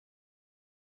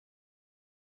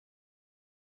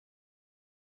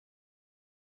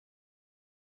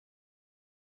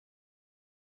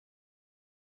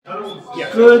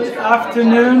Good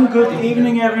afternoon, good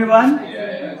evening, everyone.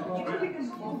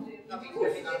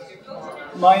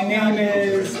 My name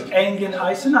is Engin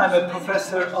Aysen. I'm a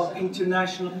professor of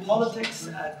international politics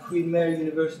at Queen Mary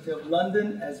University of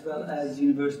London, as well as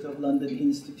University of London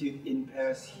Institute in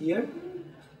Paris here.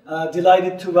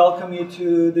 Delighted to welcome you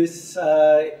to this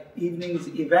evening's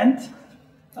event.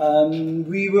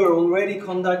 We were already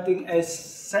conducting a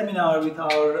seminar with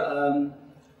our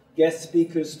guest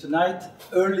speakers tonight,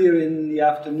 earlier in the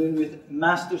afternoon with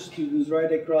master students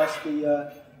right across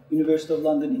the University of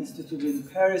London Institute in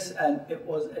Paris, and it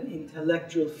was an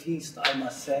intellectual feast, I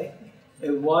must say,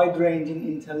 a wide-ranging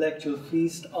intellectual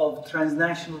feast of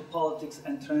transnational politics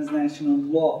and transnational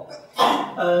law.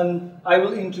 I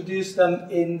will introduce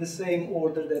them in the same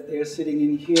order that they are sitting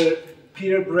in here.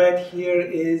 Peter Brett here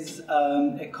is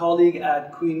a colleague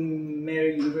at Queen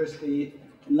Mary University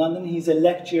in London. He's a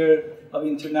lecturer of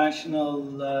international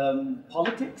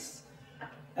politics.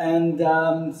 And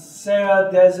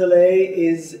Sara Dezalay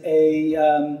is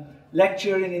a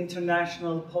lecturer in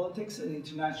international politics and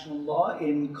international law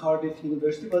in Cardiff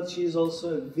University, but she is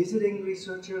also a visiting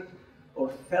researcher or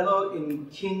fellow in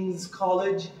King's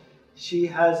College. She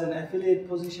has an affiliate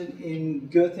position in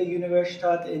Goethe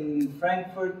Universität in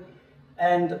Frankfurt,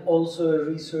 and also a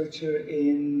researcher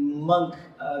in Monk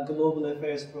Global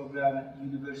Affairs Program at the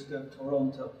University of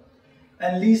Toronto.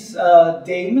 And Liz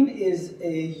Damon is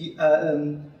a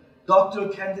doctoral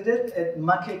candidate at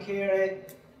Makerere.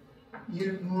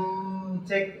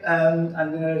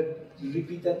 I'm going to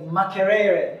repeat that,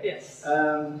 Makerere. Yes.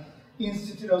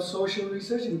 Institute of Social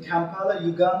Research in Kampala,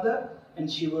 Uganda,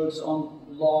 and she works on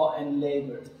law and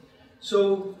labor.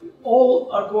 So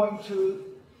all are going to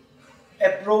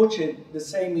approach it, the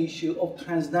same issue of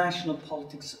transnational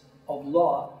politics of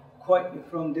law, quite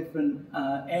from different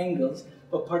angles.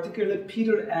 But particularly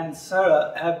Peter and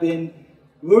Sara have been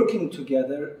working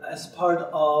together as part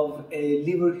of a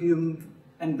Liverhume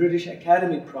and British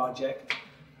Academy project.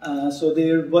 So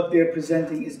what they're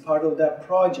presenting is part of that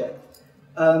project.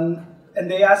 And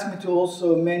they asked me to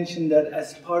also mention that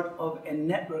as part of a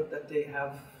network that they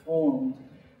have formed,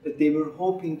 that they were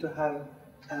hoping to have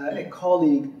a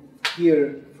colleague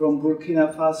here from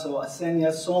Burkina Faso,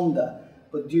 Asenia Sonda,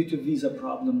 but due to visa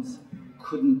problems,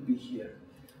 couldn't be here.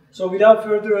 So without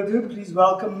further ado, please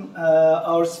welcome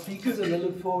our speakers, and I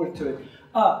look forward to it.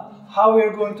 How we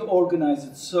are going to organize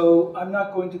it. So I'm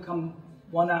not going to come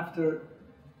one after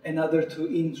another to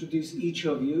introduce each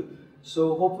of you.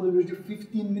 So hopefully we'll do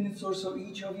 15 minutes or so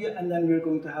each of you, and then we're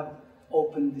going to have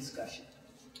open discussion.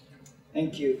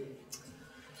 Thank you.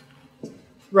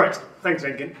 Right, thanks,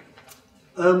 Engin.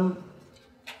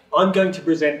 I'm going to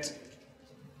present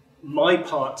my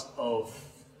part of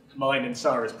mine and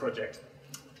Sara's project.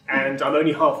 And I'm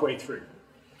only halfway through,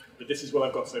 but this is what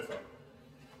I've got so far.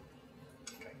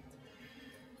 Okay.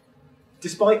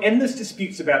 Despite endless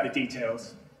disputes about the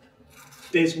details,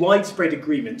 there's widespread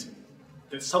agreement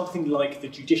that something like the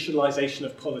judicialization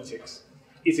of politics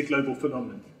is a global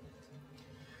phenomenon.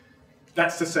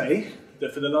 That's to say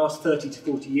that for the last 30 to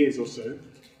 40 years or so,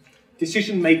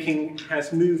 decision-making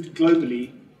has moved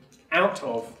globally out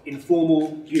of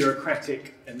informal,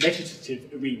 bureaucratic, and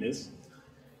legislative arenas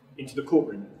into the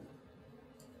courtroom.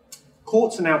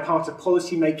 Courts are now part of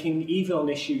policy making, even on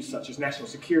issues such as national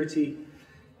security,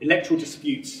 electoral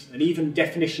disputes, and even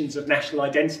definitions of national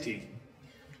identity,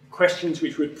 questions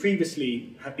which would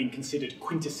previously have been considered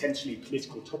quintessentially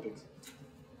political topics.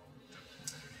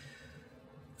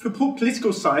 For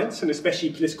political science, and especially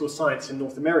political science in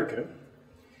North America,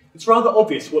 it's rather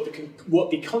obvious what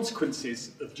the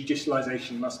consequences of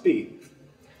judicialization must be.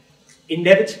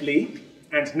 Inevitably,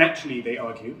 and naturally, they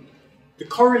argue, the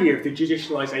corollary of the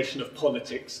judicialization of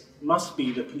politics must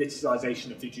be the politicization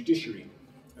of the judiciary.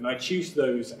 And I choose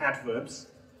those adverbs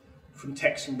from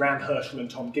texts from Ram Herschel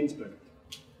and Tom Ginsburg.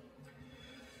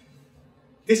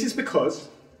 This is because,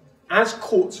 as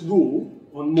courts rule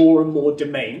on more and more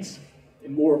domains,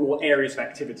 in more and more areas of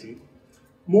activity,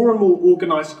 more and more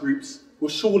organized groups will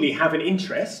surely have an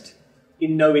interest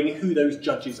in knowing who those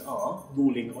judges are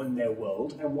ruling on their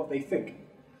world and what they think.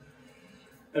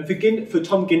 And for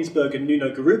Tom Ginsburg and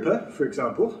Nuno Garupa, for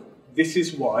example, this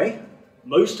is why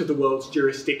most of the world's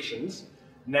jurisdictions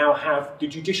now have the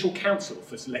Judicial Council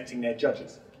for selecting their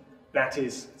judges. That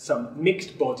is, some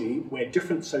mixed body where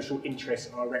different social interests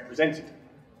are represented.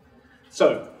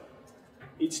 So,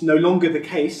 it's no longer the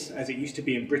case, as it used to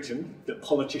be in Britain, that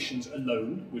politicians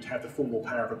alone would have the formal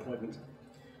power of appointment.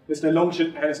 It's no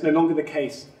longer the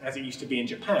case, as it used to be in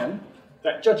Japan,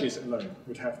 that judges alone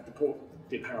would have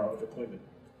the power of appointment.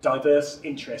 Diverse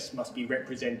interests must be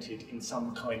represented in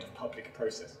some kind of public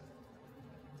process.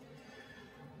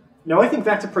 Now, I think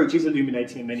that approach is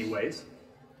illuminating in many ways,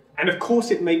 and of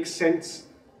course it makes sense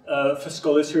for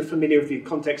scholars who are familiar with the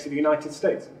context of the United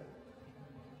States.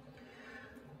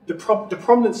 The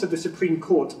prominence of the Supreme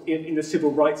Court in the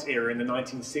civil rights era in the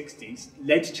 1960s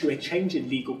led to a change in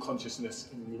legal consciousness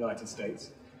in the United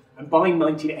States. And by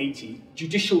 1980,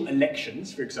 judicial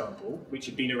elections, for example, which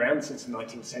had been around since the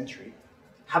 19th century,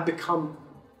 have become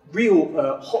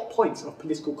real hot points of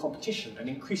political competition and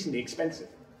increasingly expensive.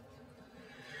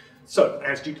 So,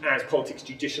 as politics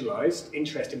judicialized,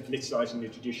 interest in politicizing the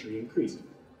judiciary increased.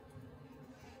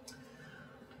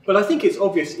 But I think it's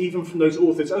obvious, even from those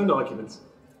authors' own arguments,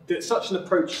 that such an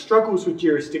approach struggles with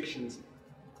jurisdictions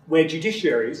where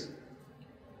judiciaries,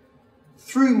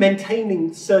 through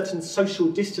maintaining certain social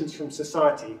distance from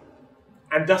society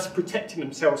and thus protecting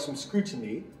themselves from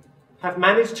scrutiny, have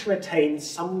managed to attain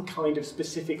some kind of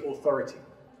specific authority.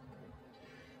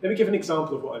 Let me give an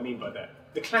example of what I mean by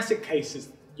that. The classic case is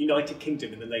the United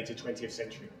Kingdom in the later 20th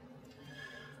century,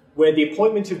 where the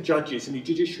appointment of judges and the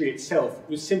judiciary itself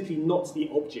was simply not the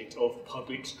object of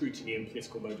public scrutiny and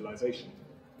political mobilisation.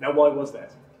 Now, why was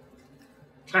that?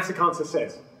 Classic answer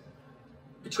says,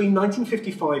 between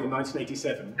 1955 and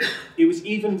 1987, it was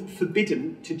even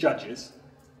forbidden to judges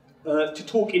to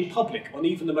talk in public on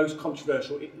even the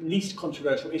least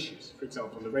controversial issues, for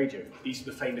example, on the radio. These are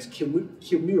the famous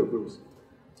QMUL rules.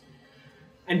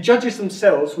 And judges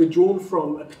themselves were drawn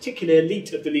from a particular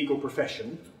elite of the legal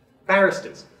profession,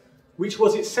 barristers, which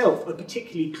was itself a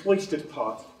particularly cloistered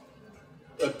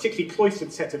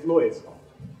set of lawyers.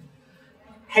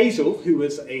 Hazel, who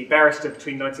was a barrister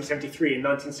between 1973 and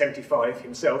 1975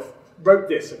 himself, wrote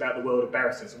this about the world of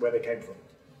barristers and where they came from.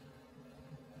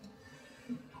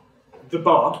 The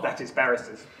bar, that is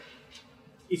barristers,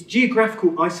 its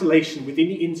geographical isolation within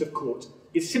the Inns of Court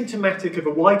is symptomatic of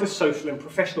a wider social and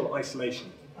professional isolation.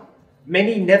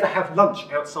 Many never have lunch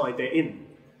outside their inn.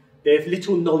 They have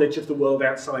little knowledge of the world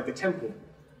outside the temple.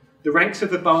 The ranks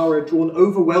of the bar are drawn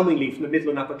overwhelmingly from the middle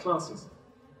and upper classes.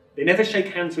 They never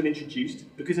shake hands when introduced,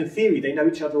 because in theory they know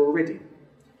each other already.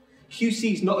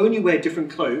 QCs not only wear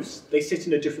different clothes, they sit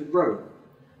in a different row.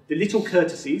 The little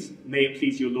courtesies, may it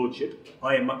please your lordship,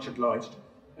 I am much obliged,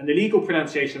 and the legal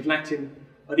pronunciation of Latin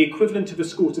are the equivalent of the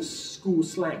school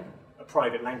slang, a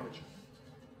private language.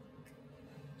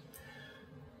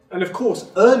 And of course,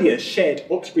 earlier shared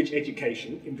Oxbridge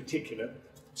education, in particular,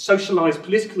 socialised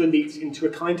political elites into a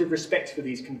kind of respect for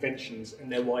these conventions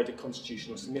and their wider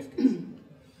constitutional significance.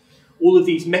 All of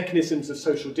these mechanisms of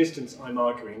social distance, I'm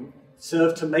arguing,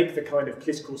 serve to make the kind of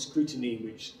political scrutiny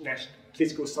which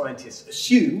political scientists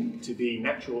assume to be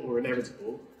natural or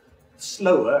inevitable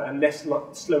slower and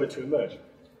slower to emerge.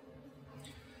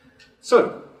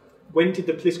 So, when did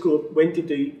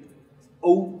the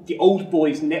old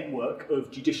boys network of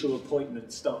judicial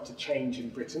appointments start to change in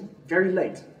Britain? Very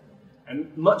late,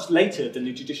 and much later than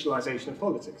the judicialisation of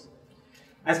politics.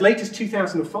 As late as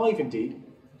 2005, indeed,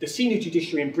 the senior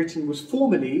judiciary in Britain was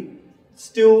formally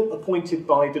still appointed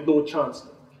by the Lord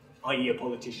Chancellor, i.e. a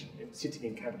politician sitting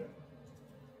in cabinet.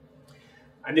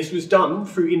 And this was done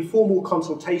through informal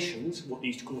consultations, what they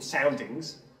used to call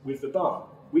soundings, with the bar.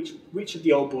 Which of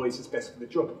the old boys is best for the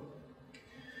job?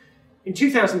 In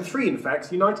 2003, in fact,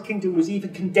 the United Kingdom was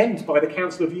even condemned by the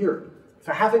Council of Europe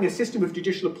for having a system of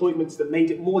judicial appointments that made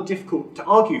it more difficult to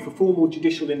argue for formal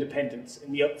judicial independence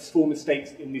in the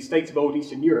states of old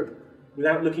Eastern Europe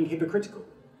without looking hypocritical.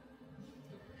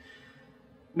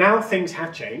 Now things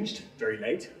have changed, very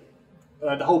late.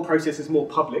 The whole process is more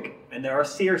public, and there are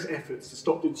serious efforts to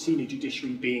stop the senior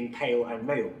judiciary being pale and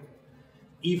male.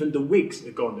 Even the Whigs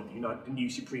are gone at the new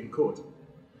Supreme Court.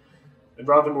 And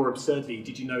rather more absurdly,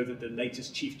 did you know that the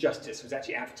latest Chief Justice was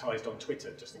actually advertised on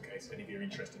Twitter, just in case any of you are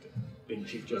interested in being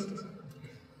Chief Justice?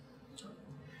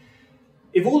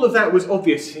 If all of that was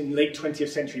obvious in late 20th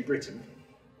century Britain,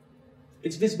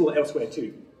 it's visible elsewhere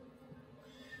too.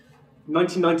 In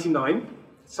 1999,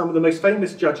 some of the most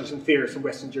famous judges and theorists in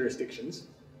Western jurisdictions,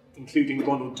 including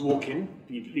Ronald Dworkin,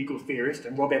 the legal theorist,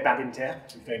 and Robert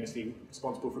Badinter, who famously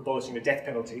responsible for abolishing the death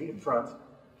penalty in France,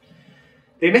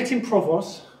 they met in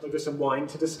Provence over some wine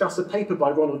to discuss a paper by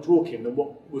Ronald Dworkin on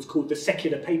what was called the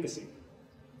secular papacy.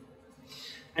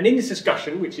 And in this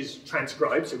discussion, which is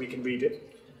transcribed so we can read it,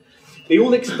 they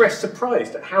all expressed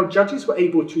surprise at how judges were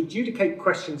able to adjudicate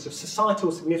questions of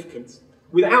societal significance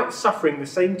without suffering the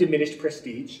same diminished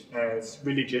prestige as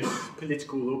religious,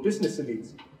 political, or business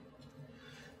elites.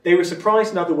 They were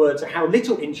surprised, in other words, at how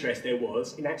little interest there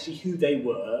was in actually who they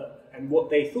were and what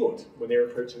they thought when they were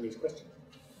approaching these questions.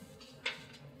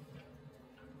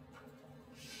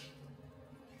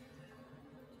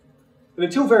 And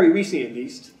until very recently, at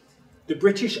least, the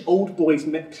British old boys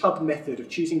club method of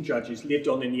choosing judges lived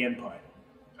on in the empire,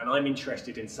 and I'm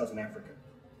interested in Southern Africa.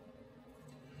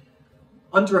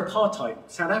 Under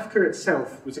apartheid, South Africa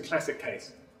itself was a classic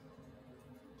case.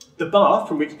 The bar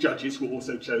from which judges were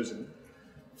also chosen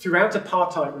throughout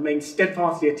apartheid remained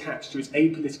steadfastly attached to its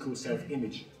apolitical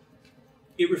self-image.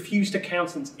 It refused to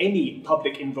countenance any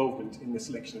public involvement in the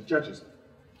selection of judges.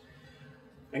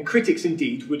 And critics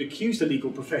indeed would accuse the legal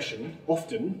profession,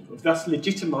 often, of thus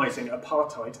legitimising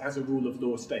apartheid as a rule of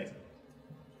law state.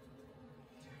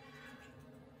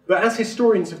 But as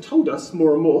historians have told us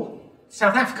more and more,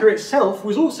 South Africa itself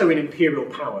was also an imperial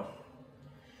power.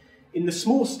 In the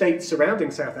small states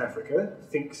surrounding South Africa,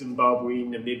 think Zimbabwe,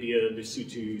 Namibia,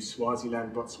 Lesotho,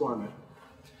 Swaziland, Botswana,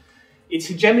 its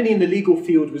hegemony in the legal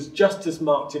field was just as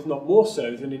marked, if not more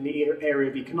so, than in the area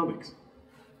of economics.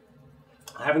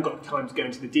 I haven't got time to go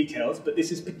into the details, but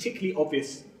this is particularly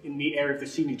obvious in the area of the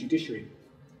senior judiciary.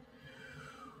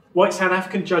 White South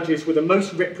African judges were the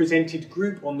most represented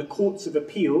group on the courts of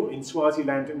appeal in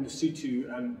Swaziland and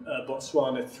Lesotho and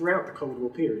Botswana throughout the Cold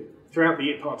War period, throughout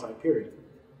the apartheid period.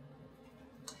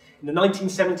 In the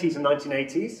 1970s and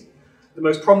 1980s, the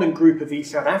most prominent group of these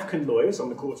South African lawyers on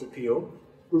the Court of Appeal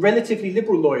were relatively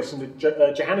liberal lawyers from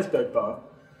the Johannesburg bar,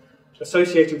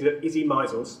 associated with Izzy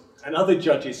Meisels, and other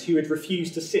judges who had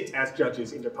refused to sit as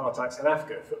judges in apartheid South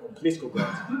Africa on political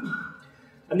grounds.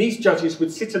 And these judges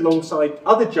would sit alongside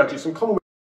other judges from Commonwealth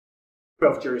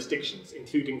jurisdictions,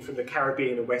 including from the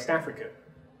Caribbean and West Africa.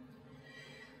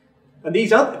 And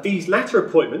these latter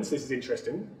appointments, this is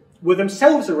interesting, were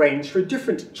themselves arranged for a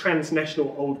different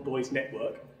transnational old boys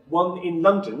network, one in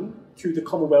London through the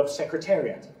Commonwealth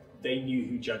Secretariat. They knew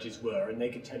who judges were and they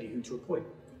could tell you who to appoint,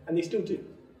 and they still do.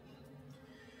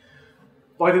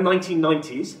 By the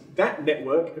 1990s, that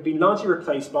network had been largely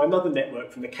replaced by another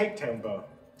network from the Cape Town bar,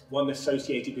 one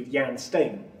associated with Jan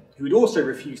Steen, who had also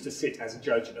refused to sit as a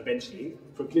judge eventually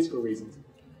for political reasons.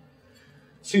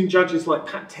 Soon judges like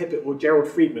Pat Tebbit or Gerald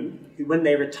Friedman, who when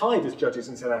they retired as judges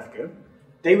in South Africa,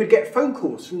 they would get phone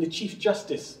calls from the Chief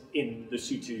Justice in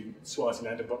Lesotho,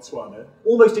 Swaziland and Botswana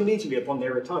almost immediately upon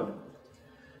their retirement.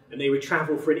 And they would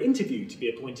travel for an interview to be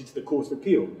appointed to the Court of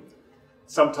Appeal.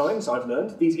 Sometimes, I've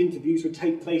learned, these interviews would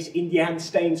take place in Jan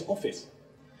Steen's office.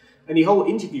 And the whole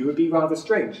interview would be rather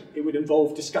strange. It would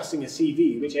involve discussing a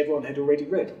CV which everyone had already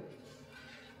read.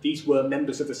 These were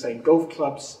members of the same golf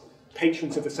clubs,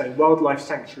 patrons of the same wildlife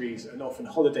sanctuaries, and often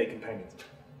holiday companions.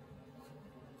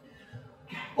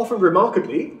 Often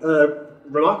remarkably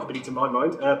to my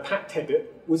mind, Pat Tebbit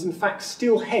was in fact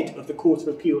still head of the Court of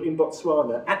Appeal in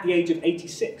Botswana at the age of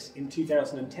 86 in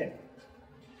 2010,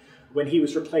 when he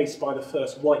was replaced by the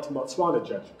first white Botswana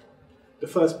judge. The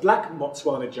first black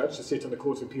Botswana judge to sit on the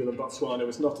Court of Appeal in Botswana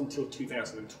was not until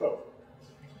 2012.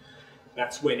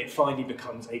 That's when it finally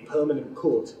becomes a permanent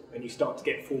court and you start to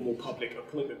get formal public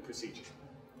appointment procedures.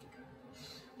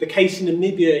 The case in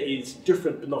Namibia is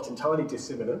different but not entirely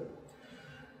dissimilar.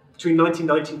 Between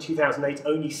 1990 and 2008,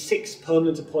 only 6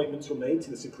 permanent appointments were made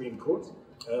to the Supreme Court.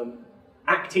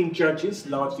 Acting judges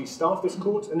largely staffed this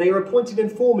court, and they were appointed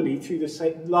informally through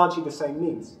largely the same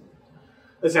means.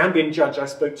 A Zambian judge I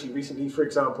spoke to recently, for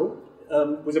example,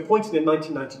 was appointed in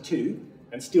 1992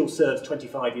 and still serves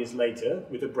 25 years later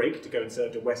with a break to go and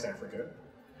serve in West Africa.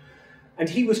 And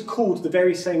he was called the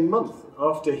very same month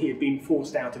after he had been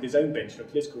forced out of his own bench for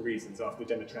political reasons after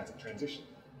the democratic transition.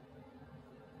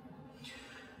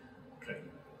 Okay.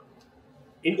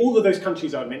 In all of those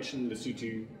countries I mentioned,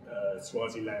 Lesotho,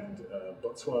 Swaziland,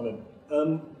 Botswana,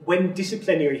 when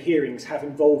disciplinary hearings have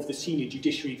involved the senior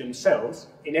judiciary themselves,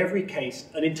 in every case,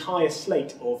 an entire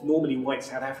slate of normally white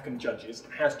South African judges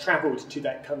has travelled to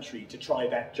that country to try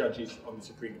that judges on the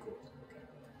Supreme Court. Okay.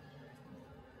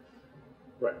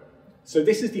 Right. So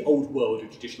this is the old world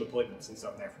of judicial appointments in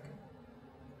Southern Africa.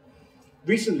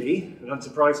 Recently, and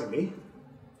unsurprisingly,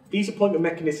 these appointment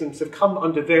mechanisms have come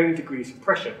under varying degrees of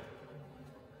pressure.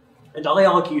 And I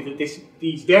argue that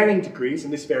these varying degrees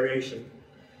and this variation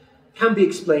can be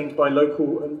explained by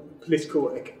local and political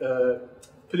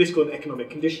and economic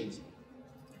conditions.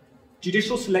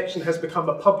 Judicial selection has become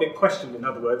a public question, in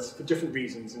other words, for different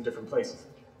reasons in different places.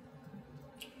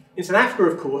 In South Africa,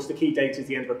 of course, the key date is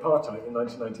the end of apartheid in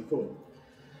 1994.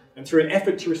 And through an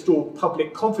effort to restore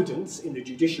public confidence in the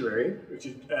judiciary, which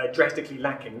is drastically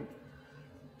lacking,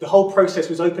 the whole process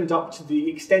was opened up to the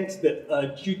extent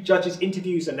that judges'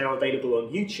 interviews are now available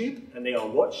on YouTube, and they are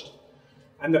watched.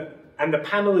 And the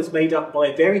panel is made up by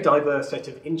a very diverse set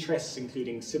of interests,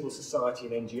 including civil society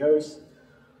and NGOs,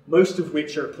 most of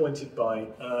which are appointed by,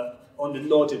 on the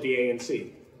nod of the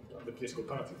ANC, the political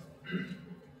parties.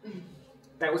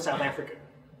 That was South Africa.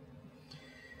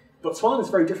 Botswana is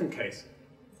a very different case.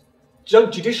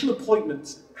 Judicial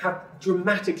appointments have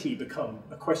dramatically become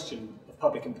a question of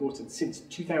public importance since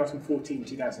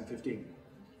 2014-2015.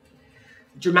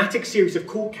 A dramatic series of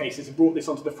court cases have brought this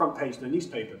onto the front page of the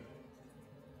newspaper.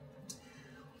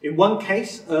 In one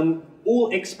case,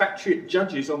 all expatriate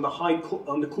judges on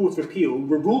the Court of Appeal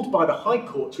were ruled by the High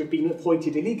Court to have been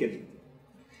appointed illegally.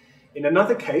 In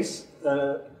another case,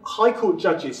 High Court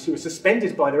judges who were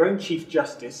suspended by their own Chief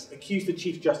Justice accused the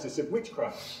Chief Justice of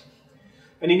witchcraft.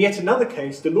 And in yet another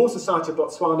case, the Law Society of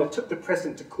Botswana took the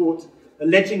President to court,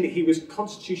 alleging that he was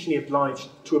constitutionally obliged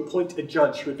to appoint a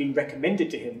judge who had been recommended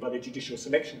to him by the Judicial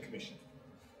Selection Commission.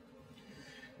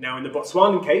 Now, in the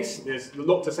Botswanan case, there's a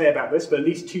lot to say about this, but at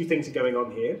least two things are going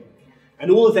on here.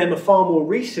 And all of them are far more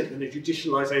recent than the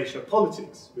judicialisation of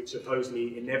politics, which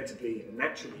supposedly, inevitably and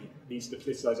naturally leads to the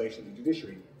politicisation of the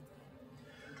judiciary.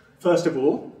 First of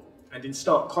all, and in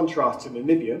stark contrast to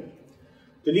Namibia,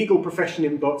 the legal profession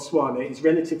in Botswana is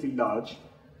relatively large,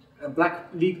 and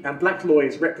black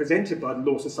lawyers represented by the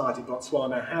Law Society of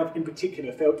Botswana have in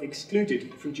particular felt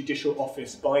excluded from judicial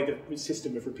office by the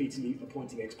system of repeatedly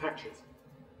appointing expatriates.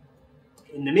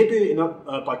 In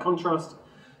Namibia, by contrast,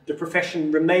 the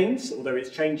profession remains, although it's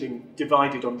changing,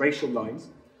 divided on racial lines.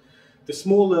 The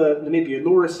smaller Namibia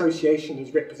Law Association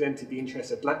has represented the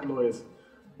interests of black lawyers,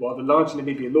 while the large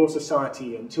Namibia Law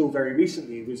Society, until very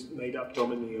recently, was made up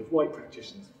dominantly of white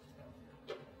practitioners.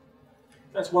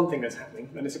 That's one thing that's happening,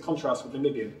 and it's a contrast with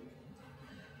Namibia.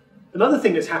 Another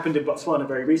thing that's happened in Botswana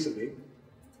very recently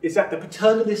is that the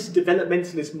paternalist,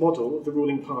 developmentalist model of the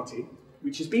ruling party,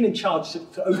 which has been in charge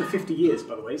for over 50 years,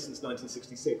 by the way, since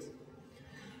 1966,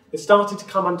 has started to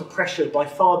come under pressure by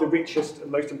far the richest and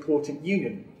most important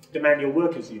union, the Manual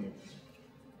Workers' Union.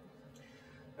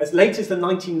 As late as the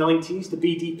 1990s, the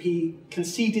BDP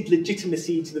conceded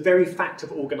legitimacy to the very fact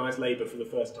of organised labour for the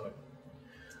first time.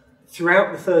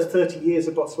 Throughout the first 30 years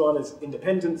of Botswana's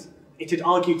independence, it had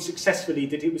argued successfully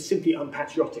that it was simply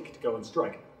unpatriotic to go on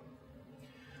strike.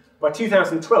 By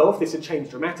 2012, this had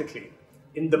changed dramatically.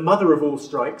 In the mother of all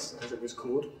strikes, as it was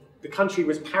called, the country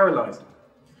was paralysed.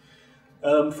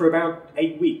 For about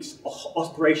 8 weeks,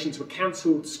 operations were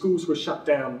cancelled, schools were shut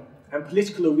down, and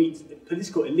political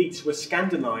elites were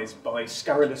scandalised by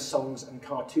scurrilous songs and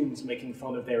cartoons making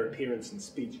fun of their appearance and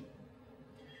speech.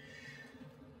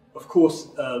 Of course,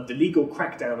 the legal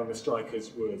crackdown on the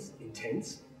strikers was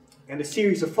intense, and a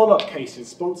series of follow-up cases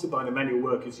sponsored by the Manual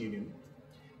Workers' Union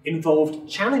involved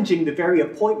challenging the very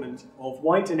appointment of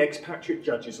white and expatriate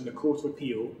judges on the Court of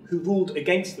Appeal who ruled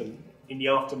against them in the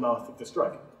aftermath of the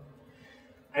strike.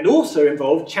 And also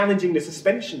involved challenging the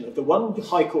suspension of the one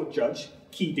High Court judge,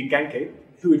 Ki Dinganke,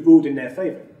 who had ruled in their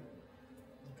favour.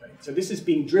 Okay, so this is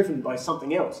being driven by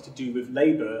something else to do with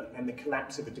labour and the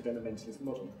collapse of the developmentalist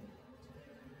model.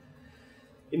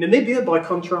 In Namibia, by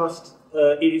contrast,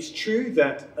 it is true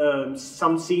that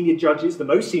some senior judges, the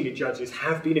most senior judges,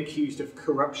 have been accused of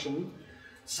corruption.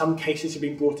 Some cases have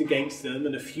been brought against them,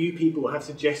 and a few people have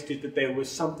suggested that there was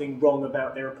something wrong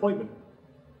about their appointment.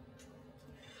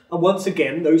 And once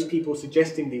again, those people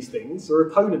suggesting these things are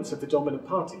opponents of the dominant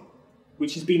party,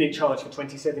 which has been in charge for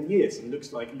 27 years and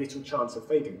looks like little chance of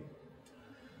fading.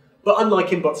 But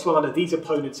unlike in Botswana, these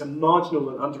opponents are marginal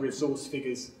and under-resourced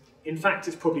figures. In fact,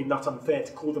 it's probably not unfair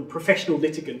to call them professional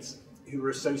litigants who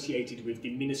are associated with the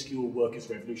minuscule Workers'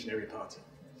 Revolutionary Party.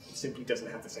 It simply doesn't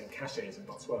have the same cachet as in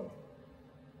Botswana.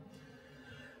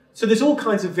 So there's all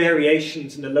kinds of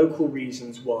variations in the local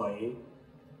reasons why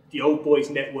the old boys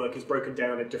network has broken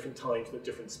down at different times and at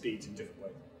different speeds in different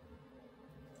ways.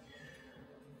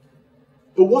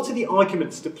 But what are the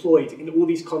arguments deployed in all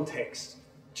these contexts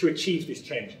to achieve this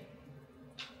change?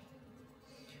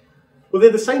 Well,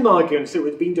 they're the same arguments that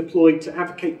had been deployed to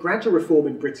advocate gradual reform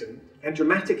in Britain and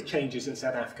dramatic changes in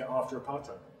South Africa after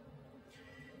apartheid.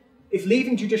 If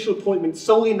leaving judicial appointments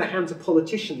solely in the hands of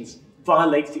politicians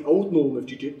violates the old norm of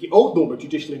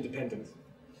judicial independence,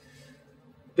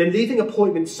 then leaving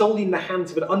appointments solely in the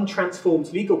hands of an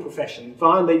untransformed legal profession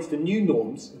violates the new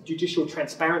norms of judicial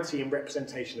transparency and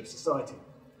representation of society.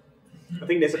 I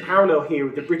think there's a parallel here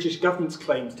with the British government's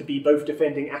claims to be both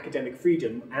defending academic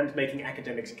freedom and making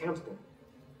academics accountable.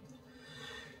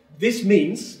 This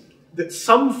means that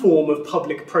some form of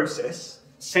public process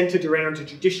centred around a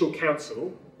judicial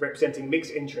council representing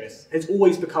mixed interests has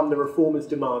always become the reformers'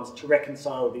 demands to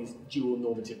reconcile these dual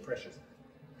normative pressures.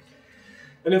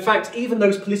 And in fact, even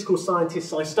those political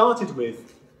scientists I started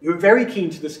with, who are very keen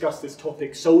to discuss this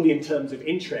topic solely in terms of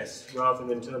interests rather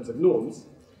than in terms of norms,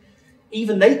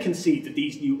 even they concede that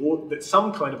that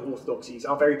some kind of orthodoxies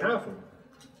are very powerful.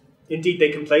 Indeed,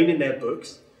 they complain in their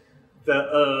books that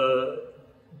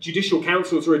Judicial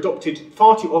councils are adopted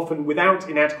far too often without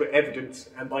inadequate evidence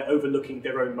and by overlooking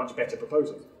their own much better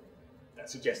proposals. That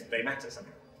suggests that they matter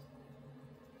somehow.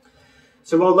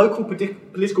 So while local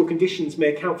political conditions may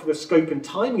account for the scope and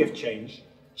timing of change,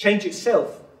 change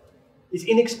itself is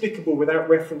inexplicable without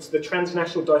reference to the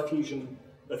transnational diffusion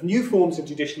of new forms of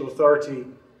judicial authority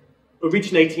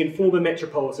originating in former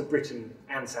metropoles of Britain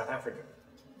and South Africa.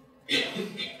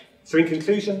 So in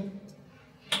conclusion,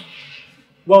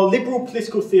 while liberal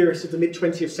political theorists of the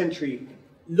mid-20th century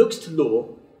looked to law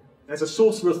as a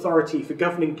source of authority for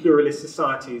governing pluralist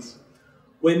societies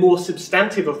where more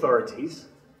substantive authorities,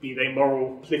 be they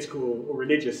moral, political or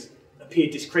religious,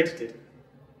 appeared discredited,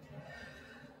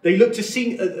 they looked to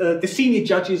the senior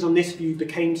judges on this view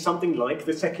became something like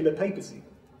the secular papacy,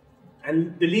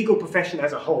 and the legal profession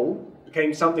as a whole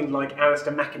became something like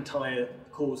Alistair MacIntyre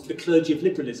calls the clergy of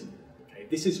liberalism. Okay,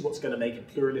 this is what's going to make a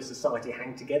pluralist society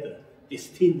hang together, this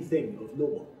thin thing of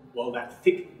law, while that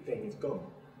thick thing is gone.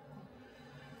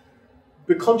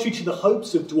 But contrary to the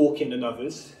hopes of Dworkin and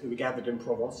others who were gathered in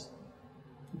Provence,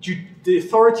 the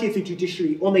authority of the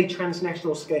judiciary on a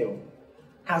transnational scale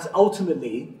has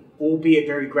ultimately, albeit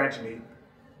very gradually,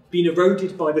 been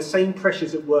eroded by the same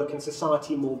pressures at work in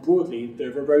society more broadly that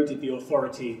have eroded the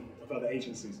authority of other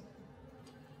agencies.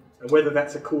 And whether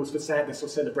that's a cause for sadness or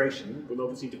celebration will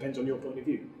obviously depend on your point of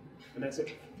view. And that's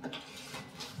it.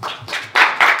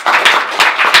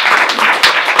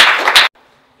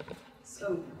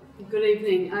 So, good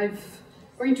evening. I'm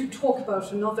going to talk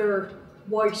about another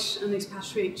white and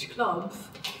expatriate club,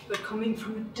 but coming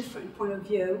from a different point of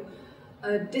view.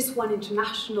 This one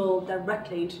international,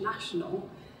 directly international,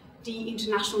 the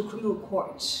International Criminal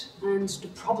Court and the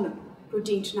problem with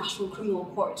the International Criminal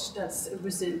Court that's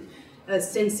arisen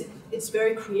since its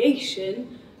very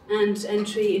creation and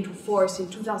entry into force in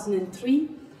 2003,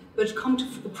 but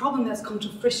the problem that's come to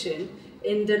fruition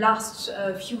in the last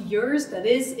few years, that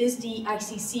is the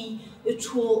ICC a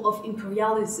tool of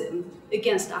imperialism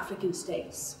against African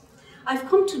states. I've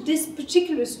come to this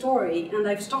particular story, and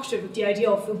I've started with the idea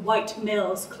of a white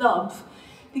males club,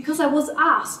 because I was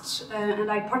asked, and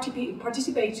I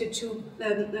participated to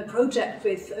a project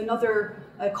with another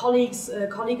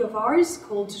colleague of ours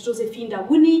called Josephine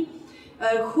Dawuni,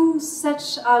 who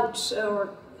set out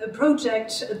a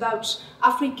project about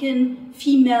African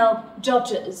female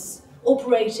judges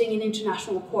operating in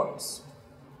international courts.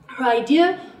 Her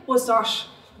idea was that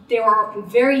there are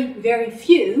very, very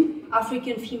few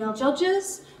African female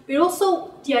judges, but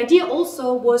also the idea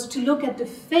also was to look at the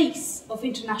face of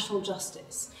international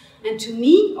justice. And to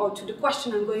me, or to the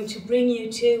question I'm going to bring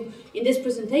you to in this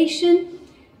presentation,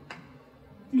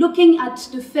 looking at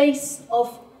the face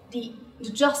of the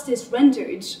justice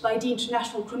rendered by the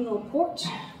International Criminal Court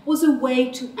was a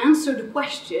way to answer the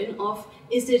question of,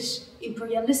 is it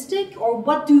imperialistic, or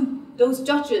what do those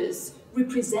judges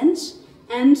represent,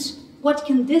 and what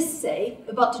can this say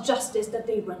about the justice that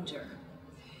they render?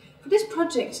 For this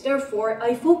project, therefore,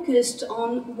 I focused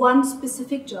on one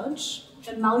specific judge,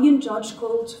 a Malian judge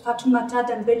called Fatoumata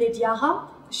Dembélé Diarra.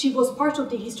 She was part of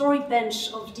the historic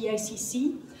bench of the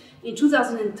ICC in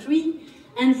 2003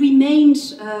 and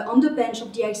remained on the bench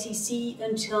of the ICC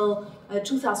until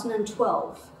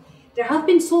 2012. There have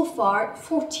been so far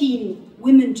 14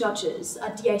 women judges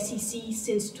at the ICC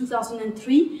since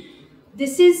 2003.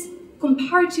 This is,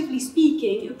 comparatively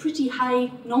speaking, a pretty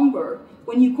high number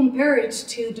when you compare it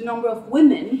to the number of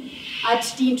women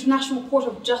at the International Court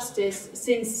of Justice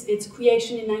since its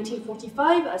creation in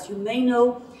 1945. As you may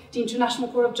know, the International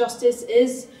Court of Justice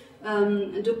is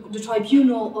the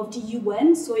tribunal of the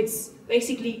UN, so it's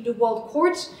basically the world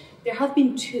court. There have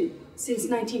been 2 since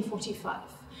 1945.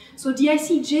 So the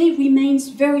ICJ remains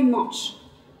very much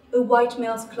a white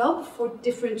males club for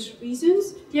different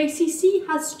reasons. The ICC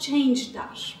has changed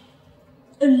that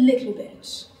a little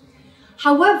bit.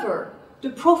 However, the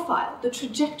profile, the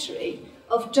trajectory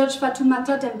of Judge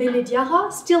Fatoumata Dembélé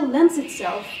Diarra still lends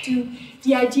itself to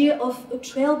the idea of a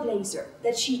trailblazer,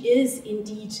 that she is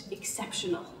indeed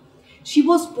exceptional. She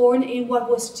was born in what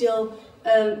was still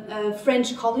a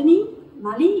French colony,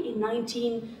 Mali, in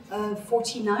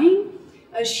 1949.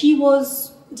 She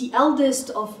was the eldest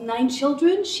of 9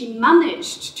 children. She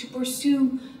managed to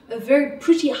pursue a very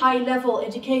pretty high-level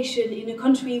education in a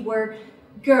country where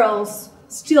girls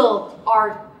still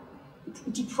are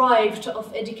deprived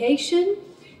of education.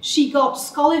 She got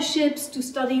scholarships to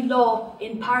study law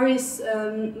in Paris,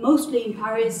 mostly in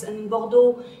Paris and in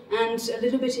Bordeaux, and a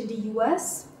little bit in the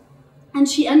US. And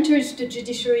she entered the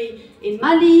judiciary in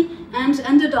Mali and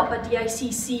ended up at the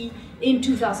ICC in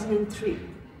 2003.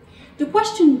 The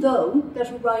question, though, that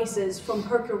arises from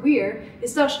her career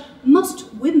is that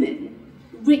must women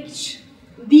reach,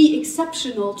 be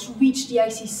exceptional to reach the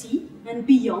ICC and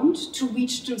beyond, to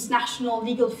reach transnational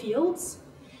legal fields?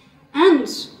 And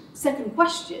second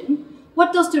question,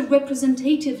 what does the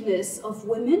representativeness of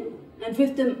women, and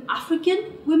with them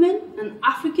African women and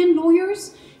African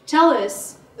lawyers, tell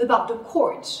us about the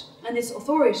court and its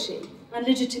authority and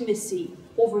legitimacy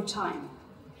over time?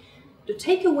 The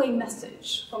takeaway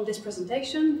message from this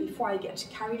presentation, before I get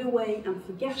carried away and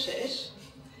forget it,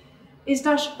 is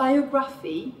that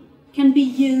biography can be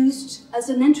used as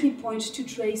an entry point to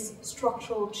trace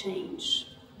structural change.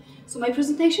 So my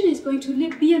presentation is going to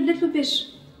be a little bit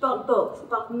about both,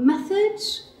 about method,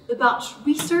 about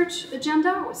research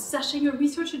agenda, or setting a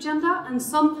research agenda, and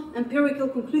some empirical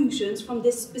conclusions from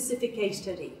this specific case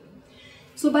study.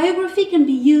 So biography can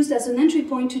be used as an entry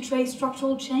point to trace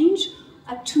structural change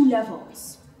at two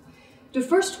levels. The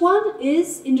first one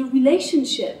is in the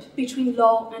relationship between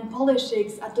law and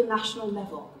politics at the national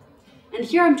level. And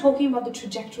here I'm talking about the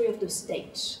trajectory of the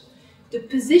state. The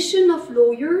position of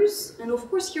lawyers, and of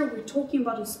course here we're talking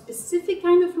about a specific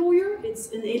kind of lawyer, it's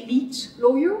an elite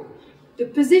lawyer. The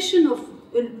position of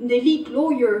an elite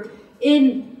lawyer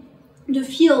in the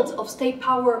field of state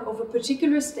power of a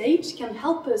particular state can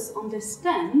help us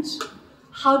understand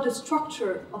how the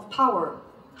structure of power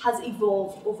has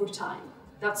evolved over time.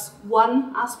 That's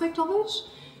one aspect of it.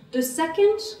 The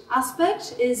second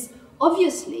aspect is,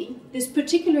 obviously, this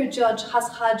particular judge has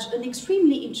had an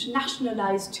extremely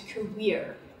internationalized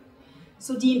career.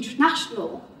 So the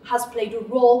international has played a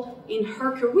role in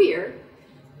her career,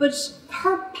 but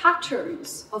her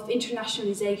patterns of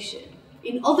internationalization,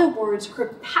 in other words,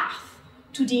 her path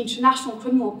to the International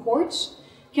Criminal Court,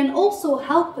 can also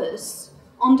help us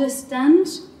understand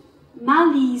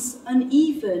Mali's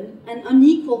uneven and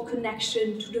unequal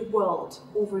connection to the world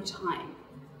over time.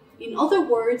 In other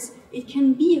words, it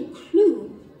can be a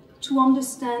clue to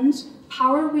understand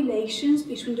power relations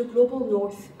between the global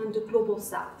north and the global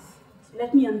south.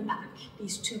 Let me unpack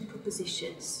these two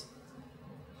propositions.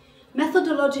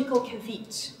 Methodological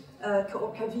caveat,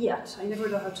 or caveat, I never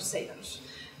know how to say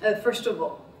that. First of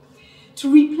all,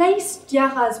 to replace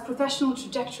Diarra's professional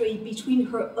trajectory between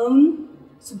her own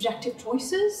subjective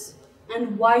choices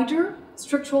and wider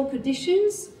structural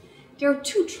conditions, there are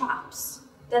two traps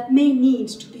that may need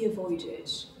to be avoided.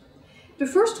 The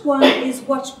first one is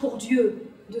what Bourdieu,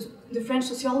 the French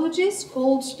sociologist,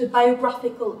 called the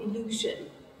biographical illusion.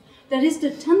 That is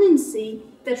the tendency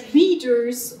that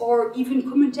readers or even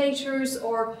commentators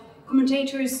or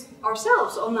commentators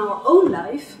ourselves on our own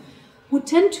life would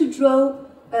tend to draw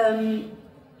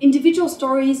individual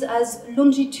stories as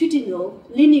longitudinal,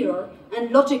 linear,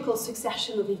 and logical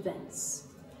succession of events.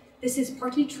 This is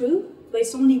partly true, but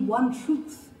it's only one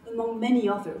truth among many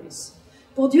others.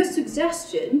 Bourdieu's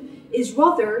suggestion is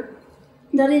rather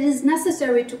that it is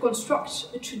necessary to construct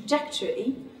a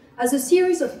trajectory as a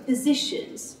series of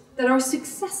positions that are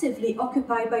successively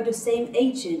occupied by the same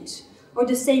agent or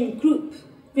the same group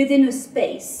within a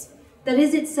space that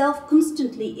is itself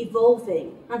constantly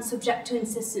evolving and subject to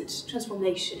incessant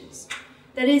transformations.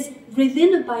 That is,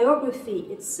 within a biography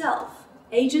itself,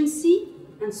 agency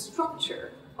and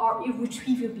structure are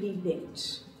irretrievably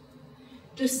linked.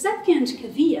 The second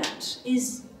caveat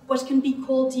is what can be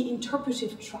called the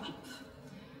interpretive trap.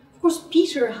 Of course,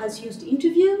 Peter has used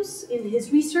interviews in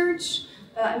his research.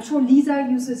 I'm sure Lisa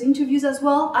uses interviews as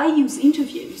well. I use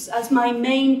interviews as my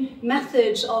main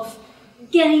method of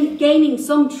gaining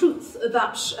some truth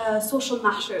about social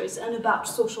matters and about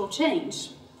social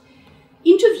change.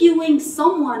 Interviewing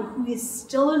someone who is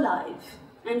still alive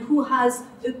and who has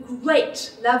a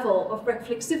great level of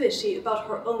reflexivity about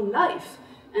her own life,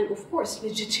 and of course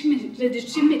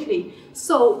legitimately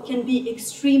so, can be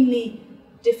extremely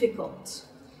difficult,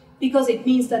 because it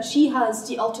means that she has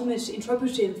the ultimate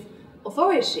interpretive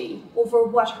authority over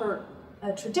what her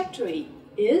trajectory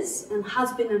is and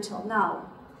has been until now.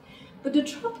 But the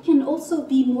trap can also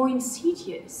be more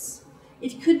insidious.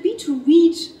 It could be to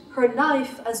read her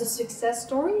life as a success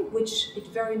story, which it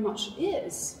very much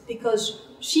is, because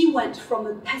she went from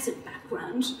a peasant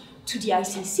background to the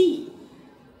ICC.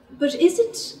 But is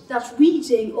it that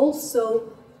reading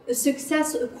also a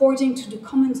success according to the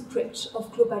common script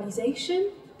of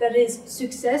globalization? That is,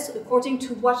 success according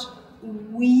to what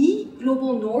we,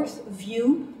 Global North,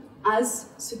 view as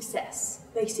success,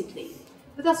 basically.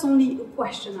 But that's only a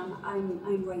question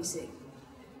I'm raising.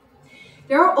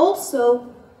 There are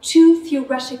also two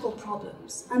theoretical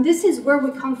problems, and this is where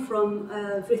we come from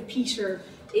with Peter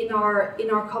in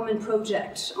our common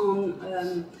project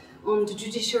on the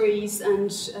judiciaries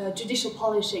and judicial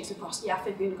politics across the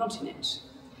African continent.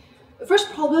 The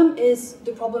first problem is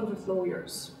the problem with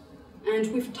lawyers.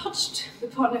 and we've touched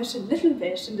upon it a little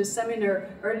bit in the seminar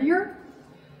earlier.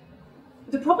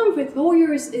 The problem with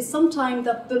lawyers is sometimes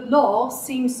that the law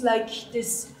seems like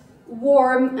this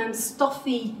warm and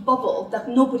stuffy bubble that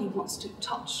nobody wants to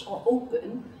touch or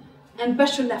open, and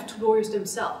better left to lawyers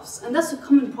themselves. And that's a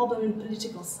common problem in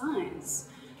political science,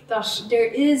 that there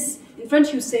is, in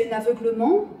French you say un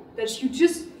aveuglement, that you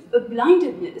just a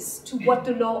blindedness to what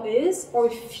the law is, or a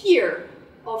fear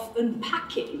of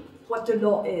unpacking what the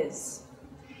law is.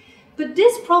 But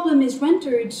this problem is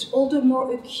rendered all the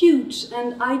more acute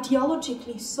and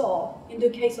ideologically so in the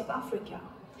case of Africa,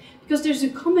 because there's a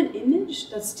common image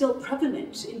that's still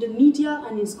prevalent in the media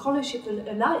and in scholarship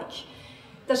alike,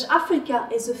 that Africa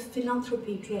is a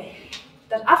philanthropy drain,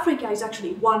 that Africa is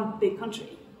actually one big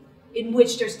country in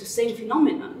which there's the same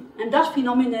phenomenon, and that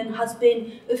phenomenon has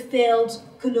been a failed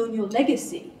colonial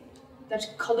legacy,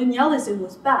 that colonialism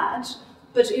was bad,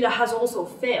 but it has also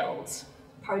failed,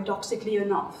 paradoxically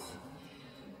enough.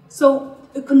 So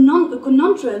a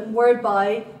conundrum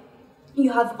whereby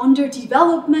you have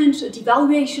underdevelopment, a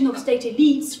devaluation of state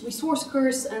elites, resource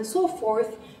curse, and so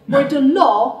forth, where the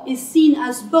law is seen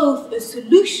as both a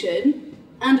solution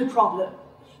and a problem,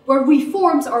 where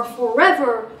reforms are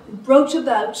forever brought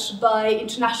about by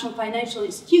international financial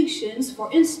institutions,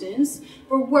 for instance,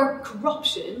 or where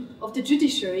corruption of the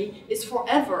judiciary is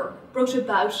forever brought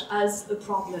about as a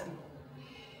problem.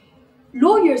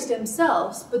 Lawyers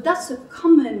themselves, but that's a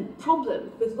common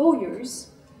problem with lawyers,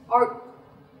 are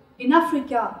in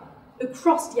Africa,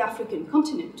 across the African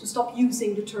continent, to stop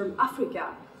using the term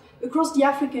Africa, across the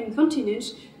African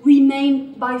continent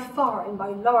remain by far and by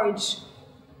large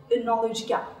a knowledge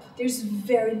gap. There's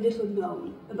very little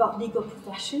known about legal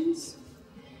professions.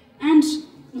 And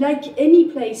like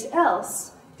any place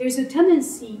else, there's a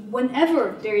tendency,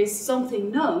 whenever there is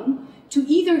something known, to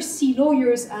either see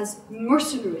lawyers as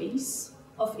mercenaries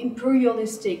of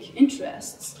imperialistic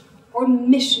interests or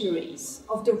missionaries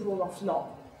of the rule of law.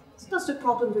 So that's the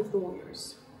problem with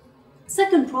lawyers.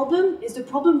 Second problem is the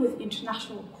problem with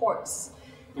international courts.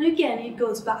 And again, it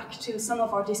goes back to some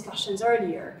of our discussions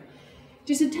earlier.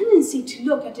 There's a tendency to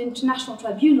look at international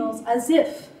tribunals as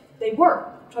if they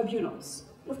were tribunals.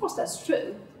 Of course, that's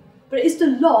true. But is the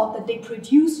law that they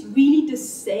produce really the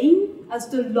same as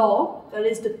the law, that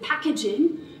is the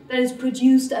packaging, that is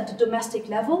produced at the domestic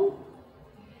level?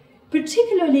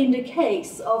 Particularly in the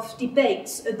case of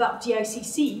debates about the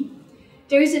ICC,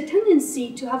 there is a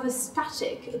tendency to have a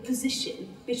static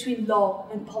opposition between law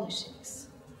and politics.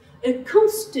 A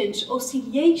constant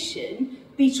oscillation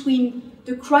between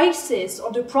the crisis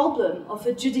or the problem of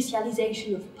a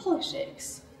judicialization of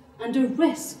politics and the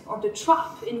risk or the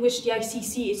trap in which the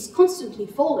ICC is constantly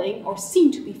falling, or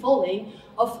seem to be falling,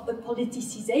 of a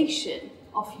politicization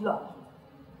of law.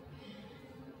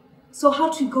 So how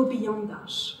to go beyond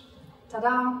that?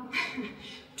 Ta-da!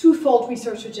 Twofold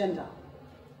research agenda.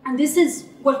 And this is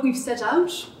what we've set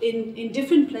out in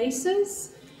different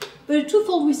places, but a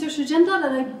twofold research agenda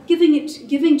that I'm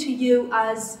giving to you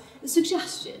as a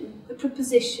suggestion, a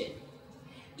proposition.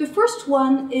 The first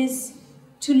one is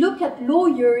to look at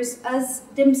lawyers as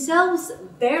themselves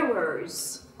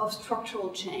bearers of structural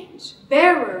change,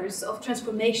 bearers of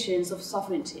transformations of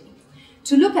sovereignty.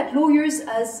 To look at lawyers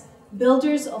as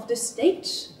builders of the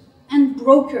state and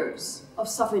brokers of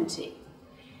sovereignty.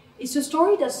 It's a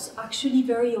story that's actually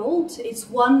very old. It's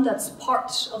one that's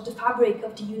part of the fabric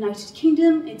of the United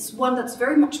Kingdom. It's one that's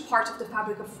very much part of the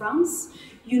fabric of France.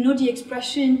 You know the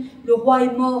expression, le roi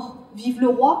est mort, vive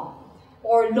le roi,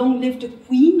 or long live the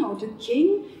queen or the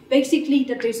king. Basically,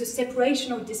 that there's a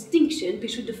separation or distinction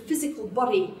between the physical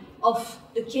body of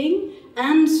the king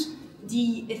and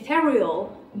the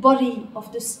ethereal body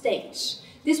of the state.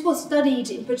 This was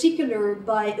studied in particular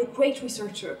by a great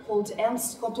researcher called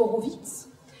Ernst Kantorowicz,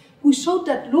 who showed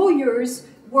that lawyers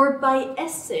were by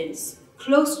essence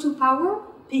close to power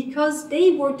because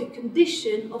they were the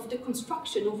condition of the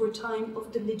construction over time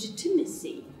of the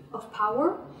legitimacy of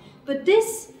power. But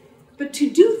to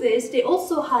do this, they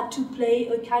also had to play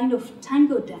a kind of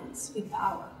tango dance with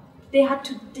power. They had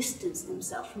to distance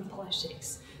themselves from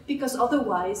politics, because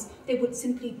otherwise they would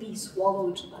simply be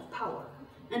swallowed by power,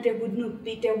 and there wouldn't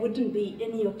be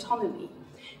any autonomy.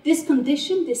 This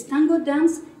condition, this tango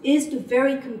dance, is the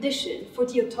very condition for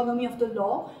the autonomy of the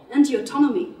law and the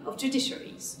autonomy of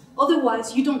judiciaries.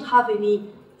 Otherwise, you don't have any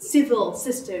civil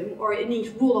system or any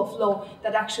rule of law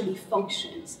that actually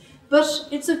functions. But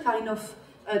it's a kind of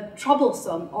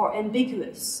troublesome or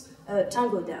ambiguous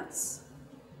tango dance.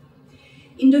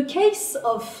 In the case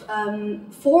of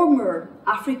former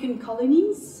African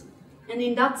colonies, and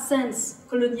in that sense,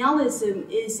 colonialism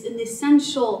is an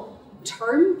essential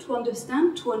term to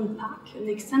understand, to unpack, an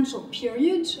essential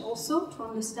period also to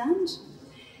understand.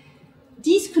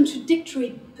 These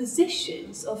contradictory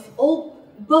positions of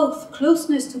both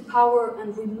closeness to power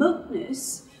and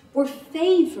remoteness were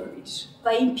favored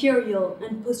by imperial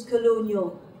and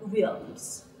post-colonial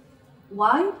realms.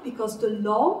 Why? Because the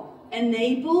law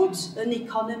enabled an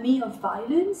economy of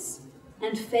violence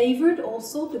and favored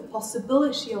also the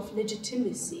possibility of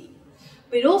legitimacy.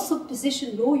 But it also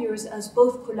positioned lawyers as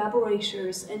both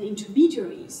collaborators and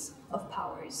intermediaries of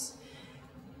powers.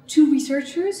 Two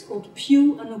researchers called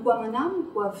Pugh and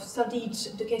Ogwamanam, who have studied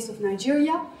the case of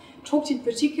Nigeria, talked in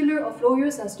particular of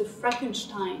lawyers as the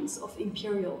Frankensteins of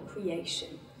imperial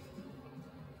creation.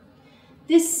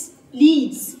 This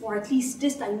leads, or at least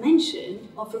this dimension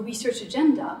of a research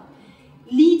agenda,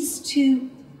 leads to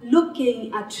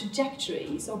looking at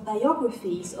trajectories or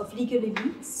biographies of legal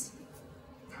elites,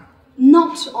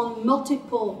 not on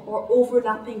multiple or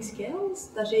overlapping scales,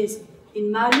 that is,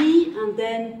 in Mali and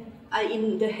then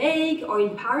in The Hague or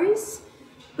in Paris,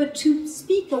 but to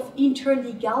speak of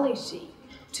interlegality,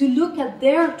 to look at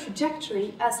their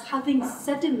trajectory as having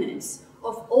sediments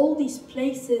of all these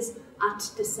places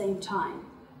at the same time.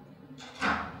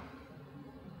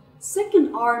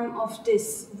 Second arm of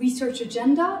this research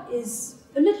agenda is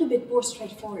a little bit more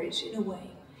straightforward in a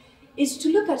way. Is to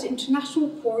look at international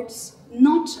courts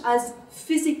not as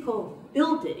physical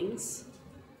buildings,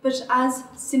 but as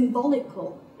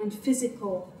symbolical and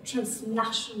physical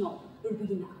transnational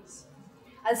arenas,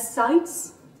 as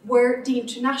sites where the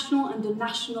international and the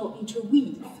national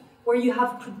interweave, where you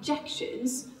have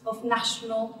projections of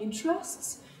national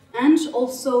interests and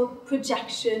also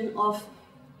projection of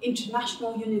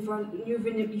international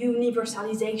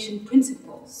universalization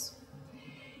principles.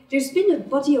 There's been a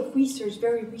body of research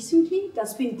very recently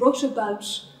that's been brought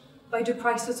about by the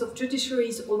crisis of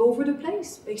judiciaries all over the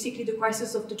place, basically the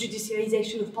crisis of the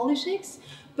judicialization of politics,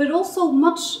 but also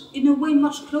in a way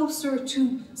much closer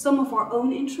to some of our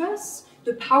own interests,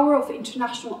 the power of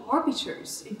international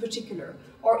arbiters in particular,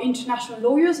 or international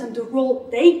lawyers and the role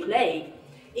they play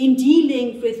in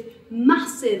dealing with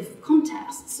massive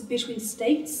contests between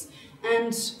states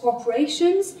and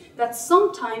corporations that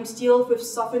sometimes deal with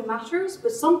sovereign matters,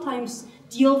 but sometimes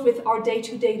deal with our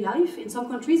day-to-day life. In some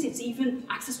countries, it's even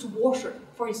access to water,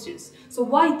 for instance. So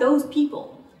why those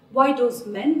people? Why those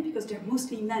men? Because they're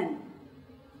mostly men.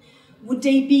 Would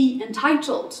they be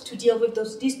entitled to deal with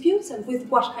those disputes and with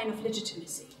what kind of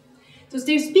legitimacy? So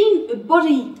there's been a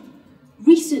body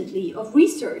recently of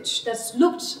research that's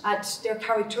looked at their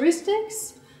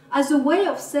characteristics as a way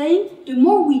of saying the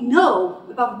more we know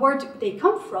about where they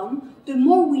come from, the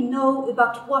more we know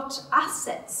about what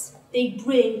assets they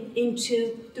bring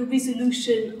into the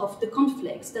resolution of the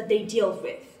conflicts that they deal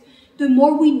with. The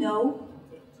more we know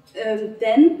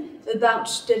then about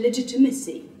the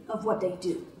legitimacy of what they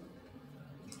do.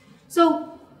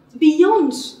 So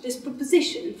beyond this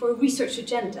proposition for a research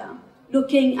agenda,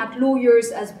 looking at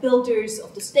lawyers as builders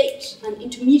of the state and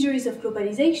intermediaries of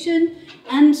globalization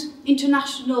and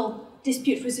international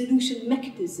dispute resolution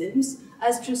mechanisms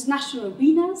as transnational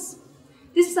arenas,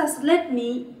 this has led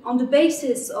me, on the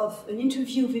basis of an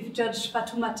interview with Judge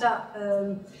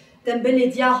Fatoumata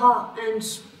Dembele Diarra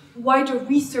and wider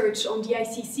research on the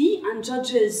ICC and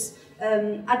judges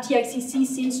at the ICC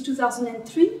since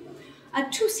 2003,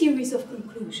 at two series of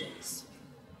conclusions.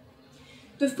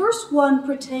 The first one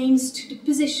pertains to the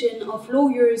position of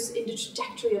lawyers in the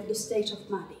trajectory of the state of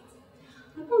Mali.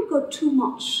 I won't go too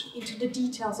much into the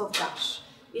details of that.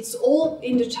 It's all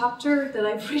in the chapter that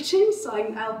I've written, so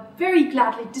I'll very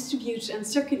gladly distribute and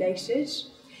circulate it.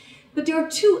 But there are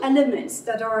two elements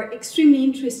that are extremely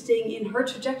interesting in her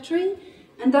trajectory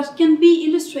and that can be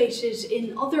illustrated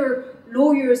in other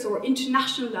lawyers or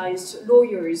internationalized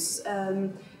lawyers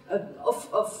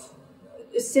of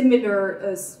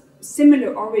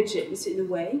similar origins in a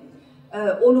way,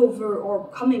 all over or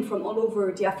coming from all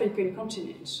over the African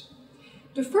continent.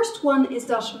 The first one is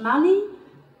that Mali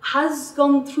has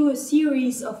gone through a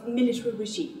series of military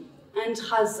regime and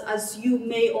has, as you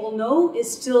may all know,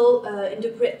 is still in the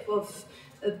grip of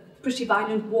a pretty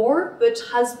violent war, but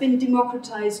has been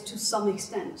democratized to some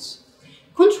extent.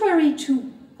 Contrary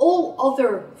to all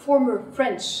other former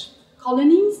French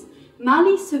colonies,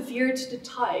 Mali severed the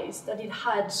ties that it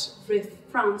had with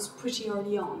France pretty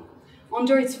early on,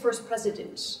 under its first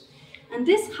president. And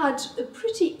this had a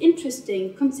pretty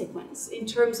interesting consequence in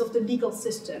terms of the legal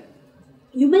system.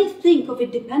 You may think of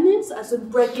independence as a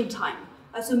break in time,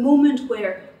 as a moment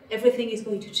where everything is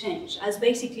going to change, as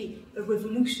basically a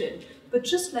revolution. But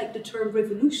just like the term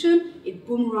revolution, it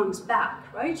boomerangs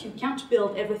back, right? You can't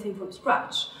build everything from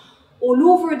scratch. all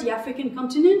over the African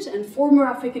continent and former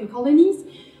African colonies,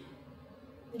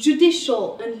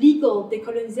 judicial and legal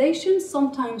decolonization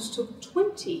sometimes took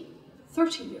 20,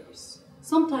 30 years.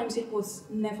 Sometimes it was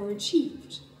never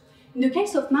achieved. In the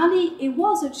case of Mali, it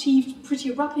was achieved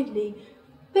pretty rapidly,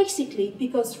 basically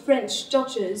because French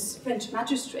judges, French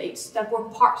magistrates that were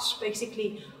part,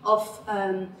 basically, of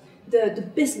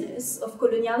the business of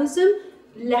colonialism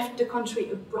left the country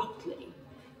abruptly.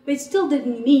 But it still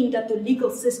didn't mean that the legal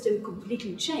system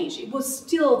completely changed.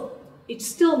 It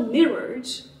still mirrored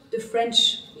the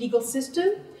French legal system,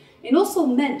 and also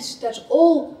meant that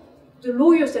all the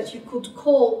lawyers that you could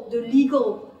call the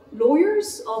legal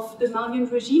lawyers of the Malian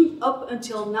regime up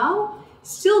until now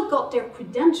still got their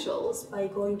credentials by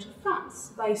going to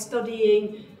France, by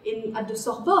studying at the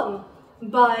Sorbonne,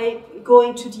 by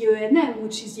going to the ENM,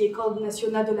 which is the École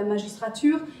Nationale de la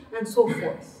Magistrature, and so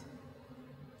forth.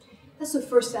 That's the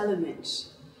first element.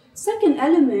 Second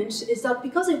element is that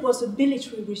because it was a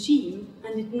military regime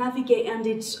and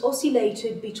it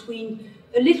oscillated between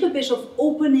a little bit of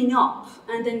opening up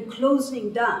and then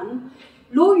closing down,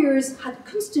 lawyers had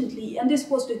constantly, and this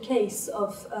was the case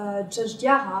of Judge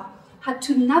Diarra, had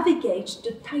to navigate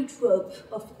the tightrope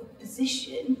of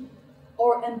opposition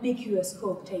or ambiguous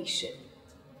cooptation.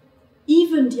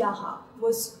 Even Diarra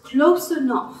was close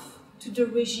enough to the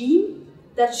regime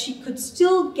that she could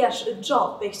still get a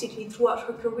job, basically, throughout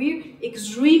her career,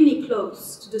 extremely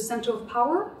close to the center of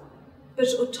power, but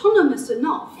autonomous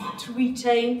enough to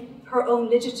retain her own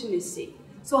legitimacy.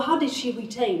 So how did she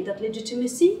retain that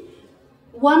legitimacy?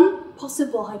 One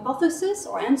possible hypothesis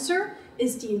or answer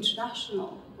is the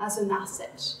international as an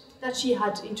asset, that she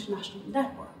had international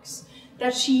networks,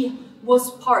 that she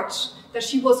was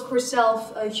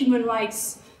herself a human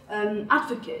rights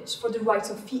advocate for the rights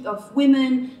of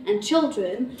women and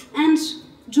children, and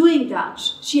doing that,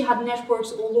 she had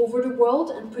networks all over the world,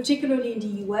 and particularly in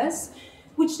the US,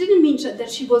 which didn't mean that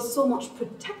she was so much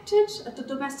protected at the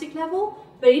domestic level,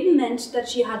 but it meant that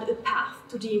she had a path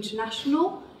to the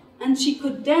international, and she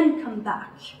could then come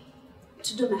back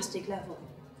to domestic level.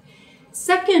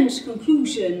 Second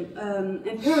conclusion,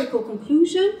 empirical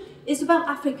conclusion, is about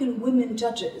African women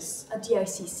judges at the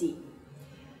ICC.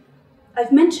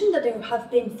 I've mentioned that there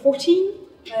have been 14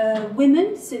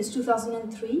 women since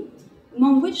 2003,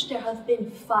 among which there have been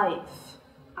 5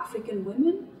 African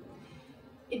women.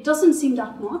 It doesn't seem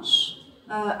that much.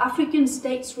 African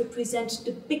states represent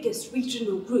the biggest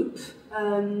regional group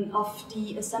of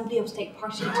the Assembly of State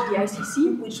Party to the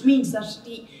ICC, which means that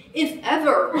if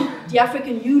ever the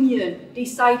African Union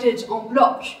decided en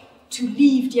bloc to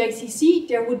leave the ICC,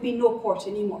 there would be no court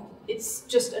anymore. It's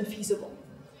just unfeasible.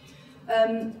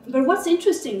 But what's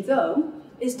interesting, though,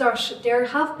 is that there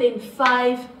have been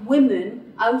 5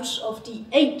 women out of the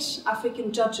 8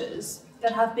 African judges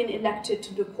that have been elected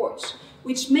to the court,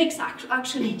 which makes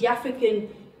actually the African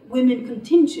women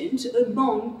contingent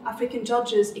among African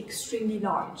judges extremely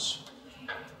large.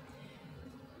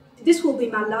 This will be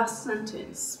my last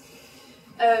sentence.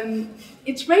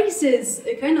 It raises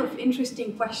a kind of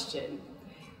interesting question.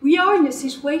 We are in a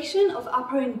situation of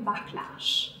apparent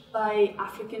backlash by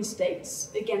African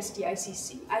states against the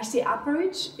ICC. I say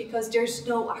apparent because there's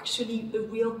no actually a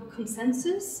real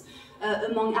consensus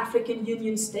among African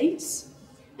Union states.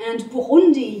 And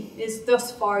Burundi is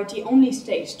thus far the only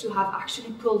state to have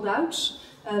actually pulled out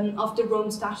of the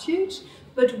Rome Statute.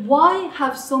 But why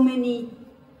have so many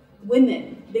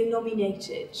women been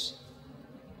nominated?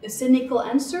 A cynical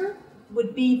answer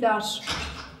would be that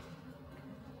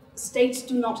states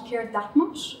do not care that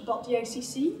much about the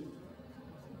ICC.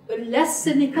 A less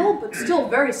cynical, but still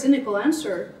very cynical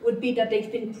answer would be that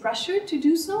they've been pressured to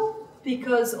do so,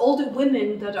 because all the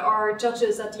women that are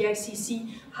judges at the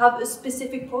ICC have a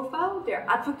specific profile. They're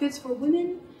advocates for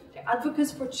women, they're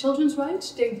advocates for children's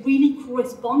rights, they really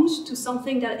correspond to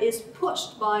something that is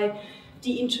pushed by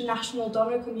the international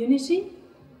donor community.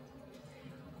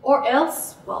 Or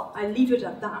else, well, I leave it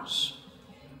at that,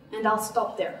 and I'll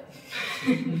stop there.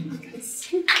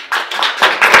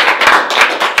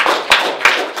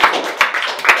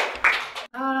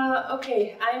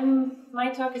 Okay, my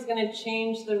talk is going to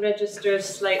change the register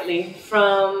slightly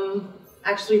from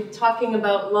actually talking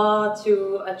about law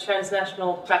to a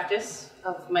transnational practice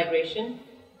of migration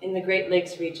in the Great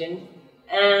Lakes region.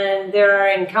 And there are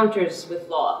encounters with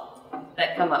law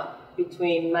that come up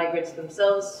between migrants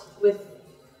themselves with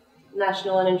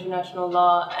national and international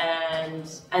law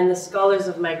and the scholars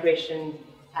of migration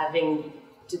having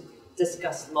to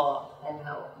discuss law and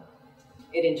how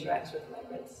it interacts with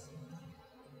migrants.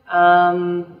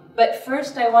 But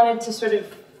first I wanted to sort of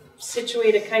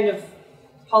situate a kind of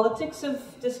politics of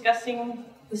discussing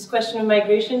this question of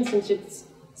migration, since it's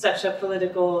such a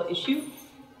political issue.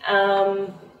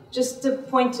 Just to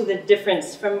point to the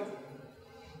difference from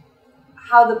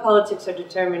how the politics are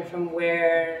determined from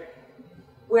where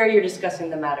you're discussing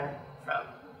the matter from.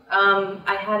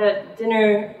 I had a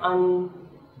dinner on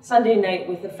Sunday night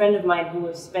with a friend of mine who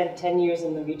has spent 10 years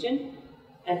in the region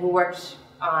and who worked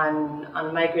on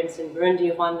migrants in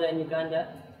Burundi, Rwanda, and Uganda.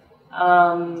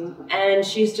 And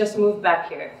she's just moved back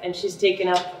here, and she's taken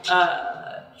up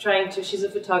she's a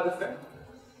photographer,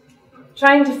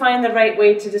 trying to find the right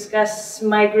way to discuss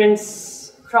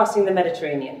migrants crossing the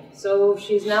Mediterranean. So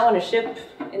she's now on a ship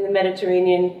in the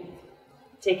Mediterranean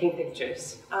taking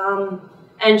pictures.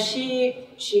 And she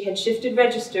had shifted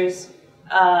registers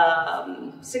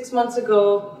 6 months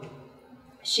ago.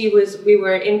 We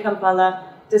were in Kampala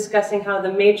discussing how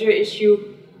the major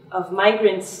issue of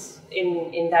migrants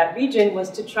in that region was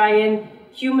to try and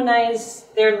humanize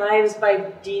their lives by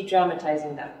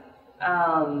de-dramatizing them.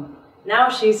 Now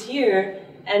she's here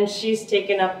and she's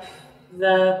taken up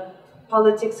the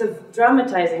politics of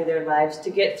dramatizing their lives to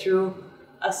get through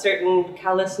a certain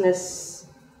callousness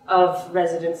of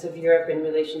residents of Europe in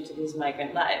relation to these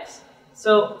migrant lives.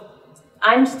 So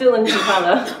I'm still in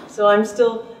Kampala, so I'm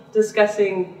still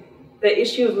discussing the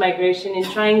issue of migration and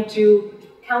trying to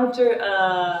counter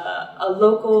a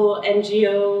local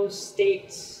NGO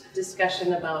state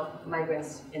discussion about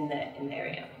migrants in the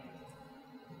area.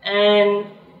 And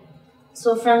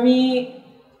so for me,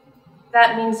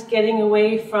 that means getting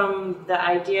away from the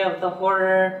idea of the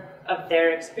horror of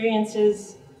their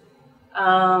experiences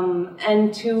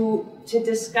and to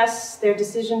discuss their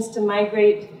decisions to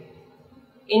migrate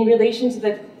in relation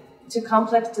to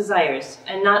complex desires,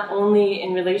 and not only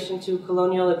in relation to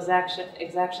colonial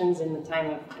exactions in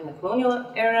the colonial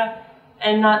era,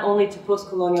 and not only to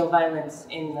post-colonial violence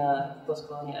in the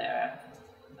post-colonial era,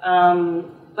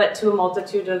 but to a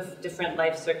multitude of different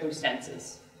life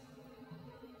circumstances.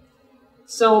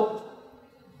 So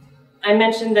I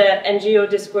mentioned the NGO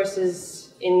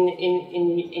discourses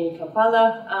in Kampala.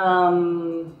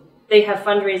 They have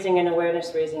fundraising and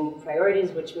awareness raising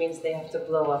priorities, which means they have to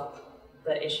blow up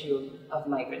the issue of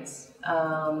migrants.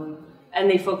 And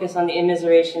they focus on the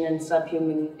immiseration and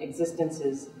subhuman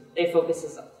existences. They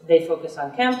focus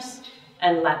on camps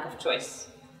and lack of choice.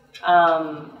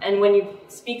 And when you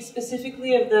speak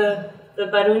specifically of the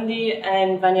Barundi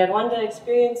and Banyarwanda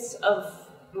experience of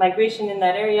migration in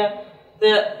that area,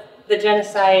 the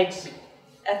genocide,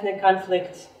 ethnic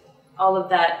conflict, all of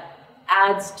that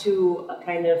adds to a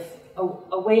kind of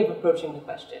a way of approaching the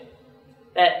question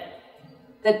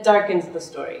that darkens the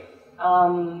story.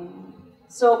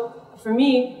 So for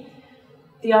me,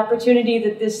 the opportunity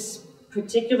that this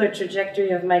particular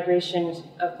trajectory of migration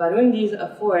of Burundi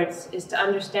affords is to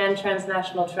understand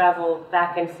transnational travel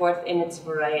back and forth in its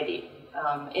variety,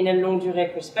 in a longue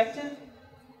durée perspective,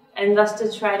 and thus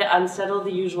to try to unsettle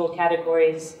the usual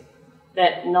categories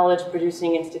that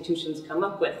knowledge-producing institutions come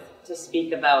up with to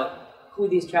speak about who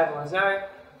these travelers are,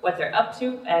 what they're up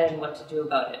to, and what to do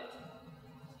about it.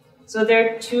 So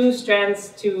there are two strands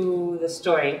to the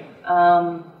story.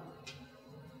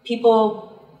 People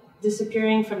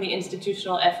disappearing from the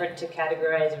institutional effort to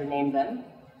categorize or name them,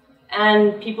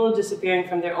 and people disappearing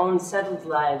from their own settled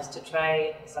lives to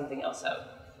try something else out.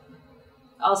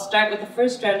 I'll start with the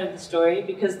first strand of the story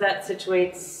because that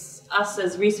situates us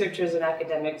as researchers and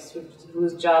academics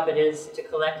whose job it is to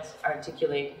collect,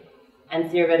 articulate, and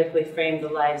theoretically frame the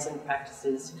lives and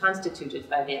practices constituted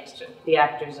by the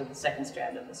actors of the second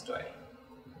strand of the story.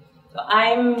 So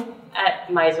I'm at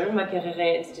MISER,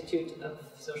 Makerere Institute of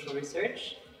Social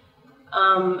Research,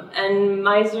 and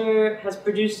MISER has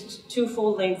produced two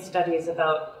full-length studies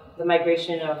about the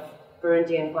migration of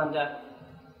Burundians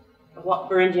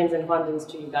and Rwandans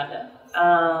to Uganda.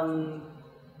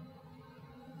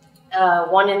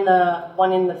 One in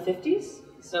the 50s,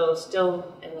 so still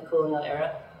in the colonial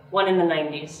era, one in the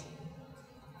 90s.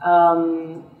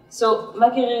 So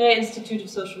Makerere Institute of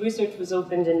Social Research was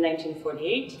opened in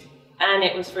 1948, and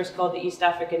it was first called the East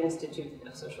African Institute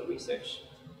of Social Research.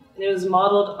 And it was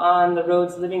modeled on the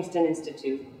Rhodes Livingston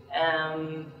Institute,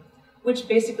 which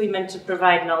basically meant to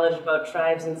provide knowledge about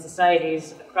tribes and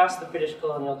societies across the British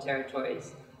colonial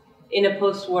territories in a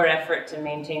post-war effort to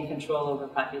maintain control over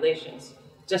populations,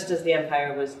 just as the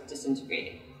empire was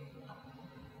disintegrating.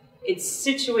 It's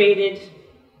situated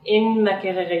in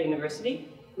Makerere University,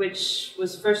 which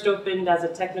was first opened as a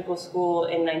technical school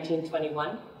in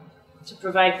 1921 to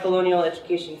provide colonial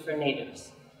education for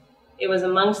natives. It was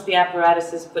amongst the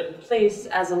apparatuses put in place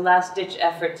as a last-ditch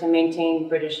effort to maintain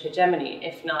British hegemony,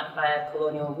 if not via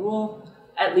colonial rule,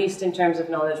 at least in terms of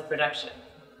knowledge production.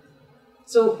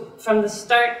 So from the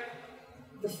start,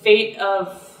 the fate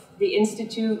of the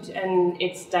institute and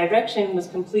its direction was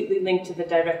completely linked to the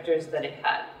directors that it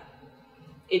had.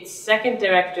 Its second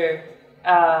director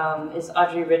is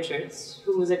Audrey Richards,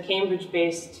 who was a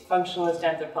Cambridge-based functionalist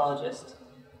anthropologist.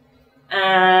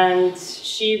 And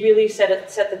she really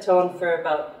set the tone for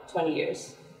about 20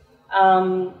 years.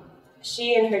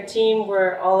 She and her team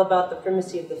were all about the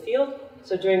primacy of the field.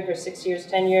 So during her 6 years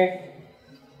tenure,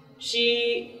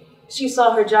 she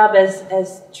saw her job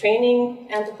as training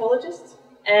anthropologists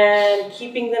and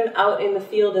keeping them out in the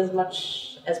field as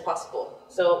much as possible.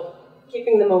 So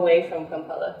keeping them away from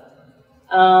Kampala.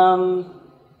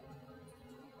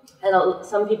 And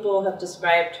some people have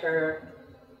described her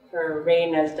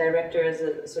reign as director as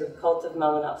a sort of cult of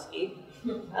Malinowski.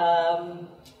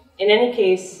 In any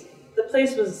case, the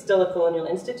place was still a colonial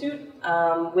institute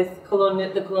with the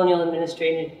colonial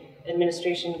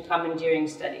administration commandeering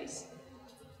studies.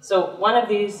 So one of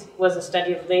these was a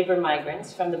study of labor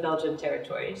migrants from the Belgian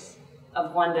territories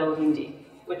of Rwanda-Urundi,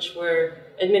 which were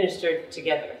administered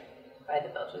together by the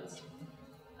Belgians.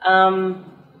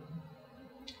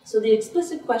 So the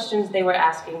explicit questions they were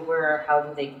asking were, how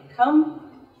do they come?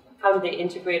 How do they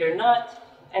integrate or not?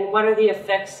 And what are the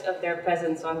effects of their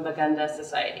presence on Baganda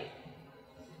society?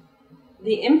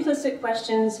 The implicit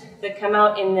questions that come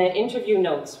out in the interview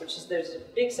notes, there's a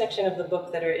big section of the book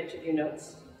that are interview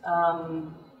notes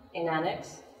in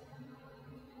Annex,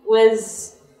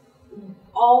 was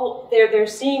they're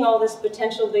seeing all this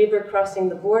potential labor crossing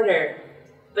the border,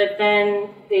 but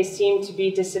then they seem to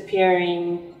be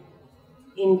disappearing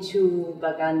into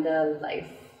Baganda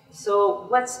life. So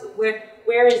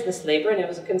where is this labor? And it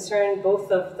was a concern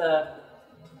both of the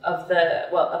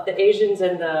Asians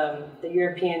and the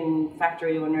European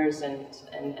factory owners and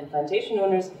plantation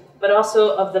owners, but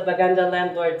also of the Baganda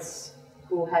landlords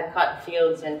who had cotton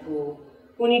fields and who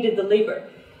needed the labor.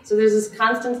 So there's this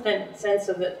constant sense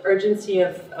of the urgency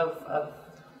of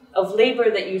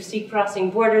labor that you see crossing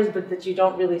borders, but that you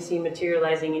don't really see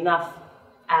materializing enough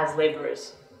as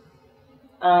laborers.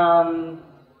 So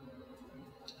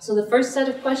the first set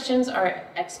of questions are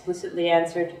explicitly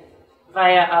answered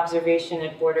via observation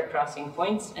at border crossing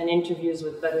points and interviews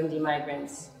with Burundi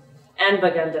migrants and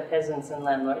Baganda peasants and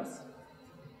landlords.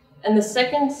 And the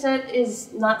second set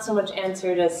is not so much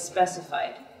answered as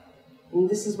specified. And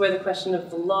this is where the question of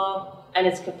the law and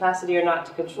its capacity or not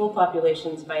to control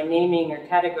populations by naming or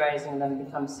categorizing them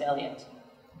becomes salient.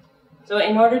 So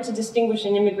in order to distinguish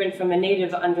an immigrant from a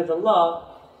native under the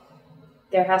law,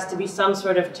 there has to be some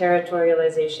sort of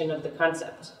territorialization of the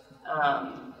concept.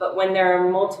 But when there are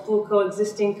multiple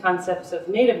coexisting concepts of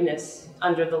nativeness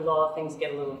under the law, things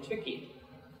get a little tricky.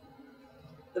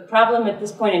 The problem at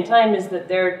this point in time is that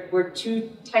there were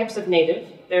two types of native.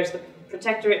 There's the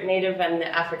protectorate native and the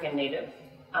African native.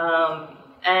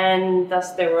 And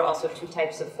thus there were also two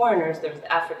types of foreigners. There was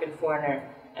the African foreigner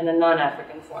and the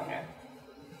non-African foreigner.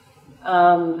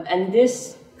 And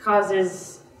this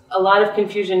causes a lot of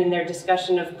confusion in their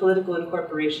discussion of political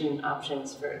incorporation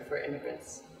options for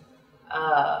immigrants.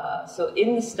 So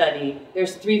in the study,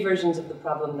 there's three versions of the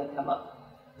problem that come up.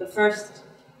 The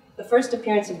first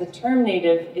appearance of the term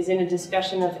native is in a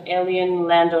discussion of alien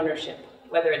land ownership,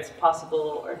 whether it's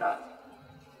possible or not.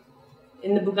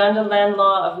 In the Buganda Land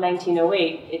Law of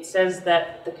 1908, it says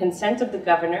that the consent of the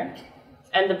governor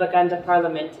and the Baganda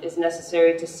Parliament is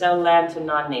necessary to sell land to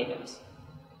non-natives.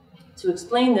 To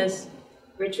explain this,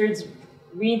 Richards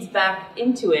reads back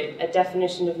into it a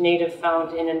definition of native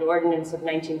found in an ordinance of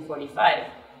 1945,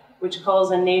 which calls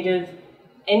a native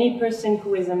any person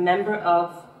who is a member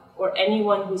of or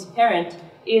anyone whose parent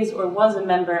is or was a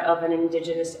member of an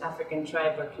indigenous African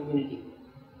tribe or community.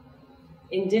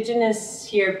 Indigenous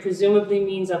here presumably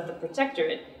means of the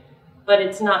protectorate, but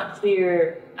it's not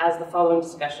clear as the following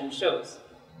discussion shows.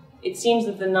 It seems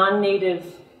that the non-native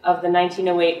of the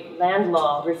 1908 land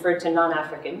law referred to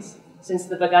non-Africans, since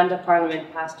the Baganda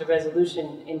Parliament passed a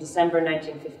resolution in December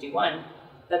 1951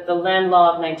 that the land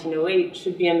law of 1908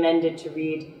 should be amended to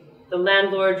read, the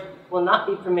landlord will not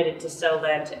be permitted to sell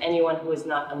land to anyone who is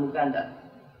not a Muganda,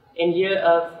 in lieu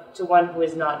of to one who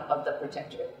is not of the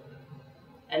protectorate.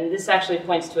 And this actually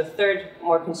points to a third,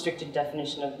 more constricted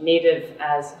definition of native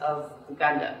as of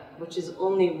Uganda, which is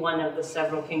only one of the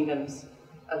several kingdoms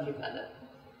of Uganda.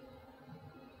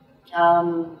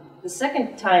 The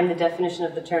second time the definition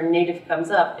of the term native comes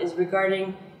up is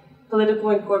regarding political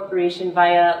incorporation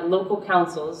via local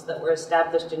councils that were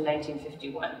established in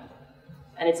 1951.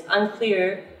 And it's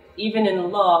unclear, even in the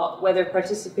law, whether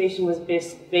participation was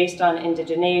based on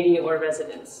indigeneity or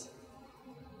residence.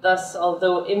 Thus,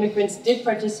 although immigrants did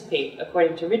participate,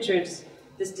 according to Richards,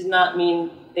 this did not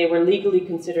mean they were legally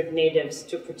considered natives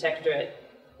to protectorate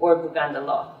or Buganda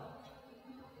law.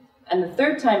 And the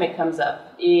third time it comes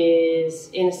up is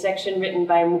in a section written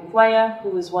by Mukwaya, who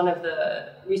was one of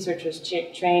the researchers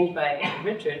trained by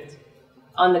Richard,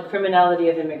 on the criminality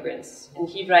of immigrants. And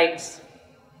he writes,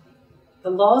 "The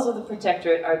laws of the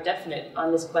Protectorate are definite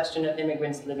on this question of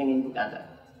immigrants living in Buganda.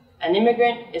 An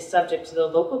immigrant is subject to the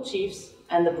local chiefs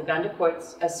and the Buganda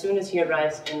courts as soon as he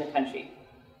arrives in the country.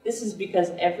 This is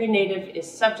because every native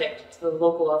is subject to the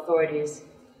local authorities,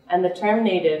 and the term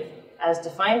native, as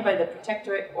defined by the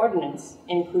Protectorate Ordinance,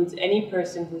 includes any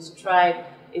person whose tribe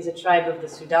is a tribe of the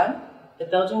Sudan, the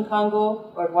Belgian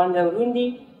Congo or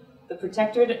Rwanda-Urundi, the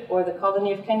Protectorate or the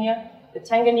Colony of Kenya, the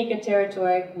Tanganyika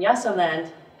Territory, Nyasa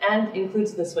land, and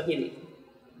includes the Swahili."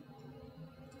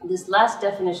 This last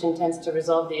definition tends to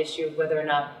resolve the issue of whether or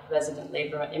not resident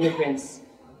labor immigrants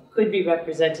could be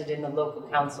represented in the local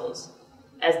councils,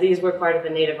 as these were part of the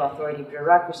native authority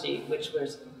bureaucracy,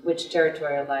 which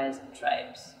territorialized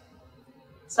tribes.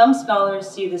 Some scholars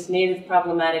see this native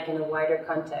problematic in a wider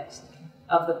context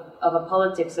of a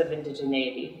politics of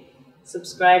indigeneity,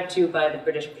 subscribed to by the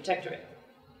British Protectorate.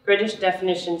 British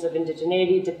definitions of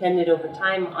indigeneity depended over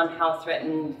time on how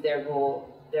threatened their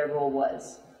role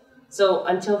was. So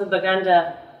until the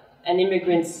Baganda and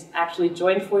immigrants actually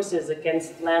joined forces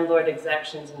against landlord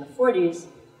exactions in the 40s,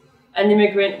 an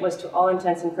immigrant was to all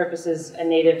intents and purposes a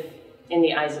native in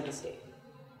the eyes of the state.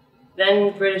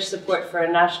 Then British support for a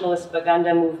nationalist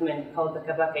Baganda movement called the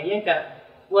Kabaka Yenka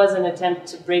was an attempt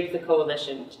to break the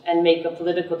coalition and make a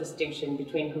political distinction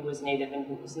between who was native and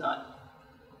who was not.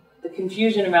 The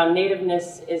confusion around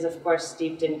nativeness is, of course,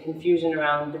 steeped in confusion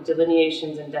around the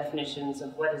delineations and definitions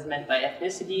of what is meant by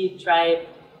ethnicity, tribe,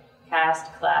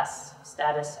 caste, class,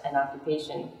 status, and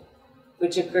occupation,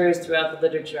 which occurs throughout the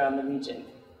literature on the region.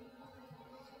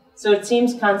 So it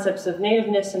seems concepts of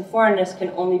nativeness and foreignness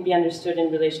can only be understood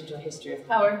in relation to a history of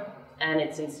power and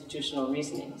its institutional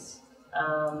reasonings.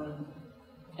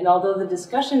 And although the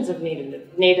discussions of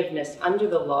nativeness under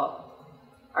the law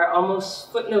are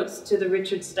almost footnotes to the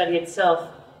Richard study itself,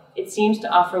 it seems to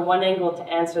offer one angle to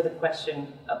answer the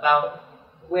question about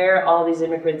where all these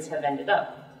immigrants have ended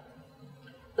up.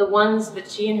 The ones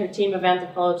that she and her team of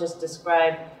anthropologists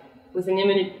describe with an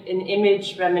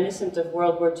image reminiscent of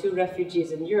World War II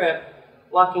refugees in Europe,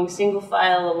 walking single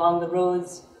file along the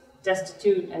roads,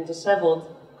 destitute and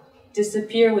disheveled,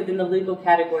 disappear within the legal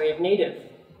category of native,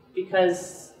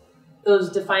 because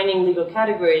those defining legal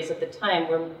categories at the time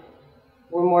were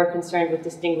more concerned with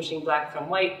distinguishing black from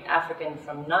white, African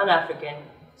from non-African,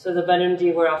 so the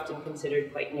Barundi were often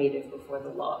considered quite native before the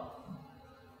law.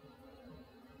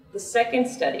 The second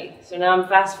study, so now I'm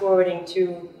fast forwarding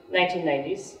to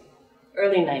 1990s,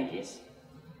 early 90s,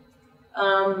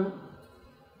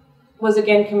 was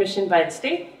again commissioned by the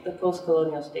state, the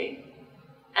post-colonial state,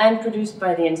 and produced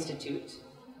by the Institute.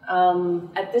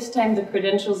 At this time, the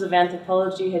credentials of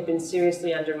anthropology had been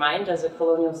seriously undermined as a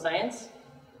colonial science,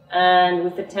 and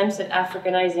with attempts at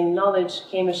Africanizing knowledge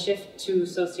came a shift to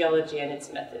sociology and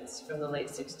its methods from the late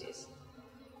 60s.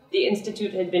 The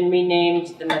Institute had been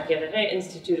renamed the Makerere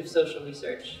Institute of Social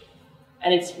Research,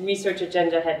 and its research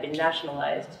agenda had been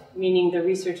nationalized, meaning the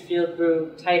research field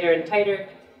grew tighter and tighter,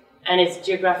 and its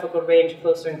geographical range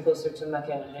closer and closer to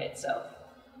Makerere itself.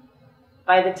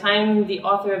 By the time the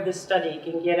author of this study,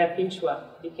 Gingera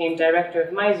Pinchwa, became director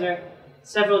of Miser,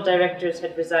 several directors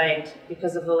had resigned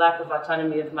because of the lack of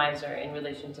autonomy of Miser in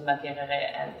relation to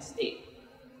Makerere and the state.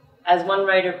 As one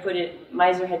writer put it,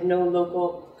 Miser had no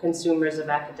local consumers of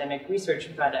academic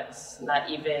research products, not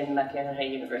even Makerere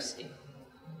University.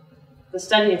 The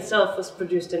study itself was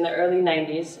produced in the early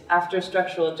 90s after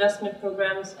structural adjustment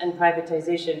programs and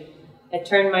privatization had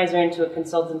turned Miser into a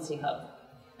consultancy hub,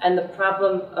 and the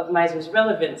problem of Miser's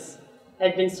relevance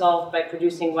had been solved by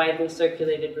producing widely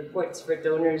circulated reports for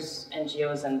donors,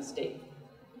 NGOs, and the state.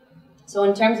 So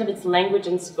in terms of its language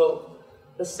and scope,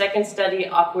 the second study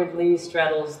awkwardly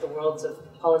straddles the worlds of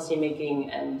policymaking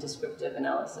and descriptive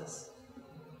analysis.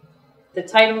 The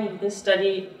title of this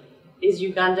study is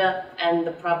Uganda and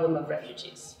the Problem of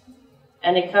Refugees,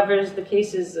 and it covers the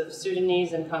cases of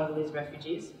Sudanese and Congolese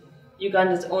refugees,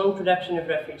 Uganda's own production of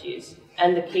refugees,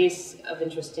 and the case of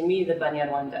interest to me, the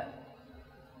Banyarwanda.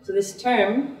 So this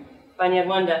term,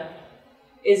 Banyarwanda,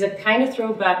 is a kind of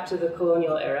throwback to the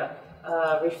colonial era,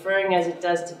 referring as it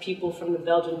does to people from the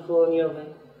Belgian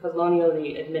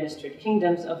colonially administered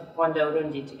kingdoms of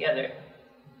Rwanda-Urundi together.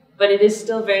 But it is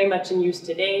still very much in use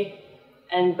today,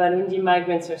 and Barundi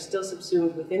migrants are still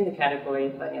subsumed within the category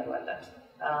of Banyarwanda,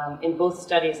 in both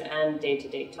studies and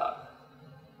day-to-day talk.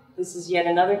 This is yet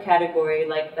another category,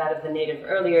 like that of the native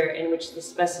earlier, in which the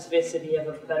specificity of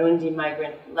a Barundi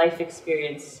migrant life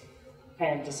experience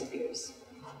kind of disappears.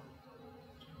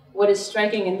 What is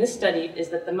striking in this study is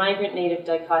that the migrant-native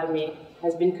dichotomy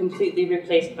has been completely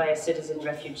replaced by a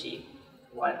citizen-refugee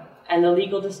one, and the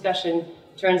legal discussion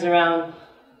turns around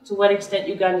to what extent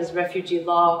Uganda's refugee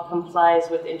law complies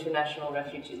with international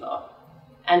refugee law,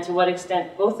 and to what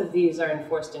extent both of these are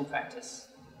enforced in practice.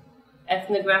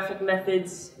 Ethnographic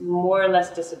methods more or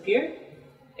less disappear,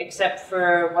 except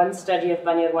for one study of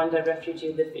Banyarwanda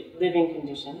refugee living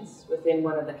conditions within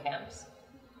one of the camps.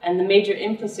 And the major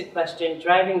implicit question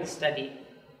driving the study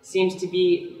seems to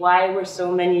be why were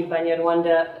so many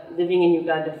Banyarwanda living in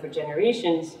Uganda for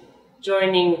generations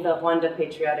joining the Rwanda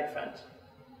Patriotic Front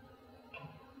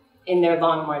in their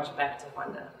long march back to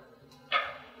Rwanda.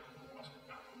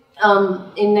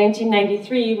 In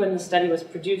 1993, when the study was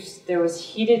produced, there was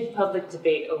heated public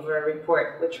debate over a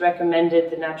report which recommended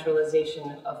the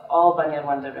naturalization of all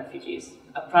Banyarwanda refugees,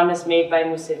 a promise made by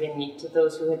Museveni to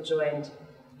those who had joined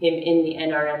him in the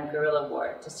NRM guerrilla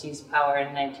war to seize power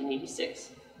in 1986.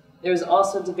 There was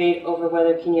also debate over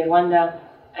whether Kinyarwanda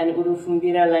and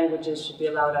Urufumbira languages should be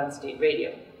allowed on state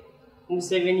radio.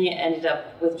 Museveni ended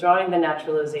up withdrawing the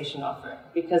naturalization offer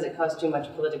because it caused too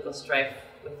much political strife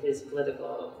with his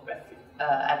political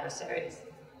adversaries.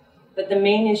 But the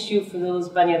main issue for those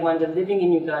Banyarwanda living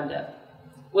in Uganda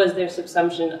was their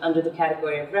subsumption under the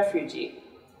category of refugee,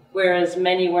 whereas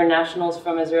many were nationals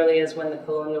from as early as when the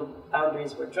colonial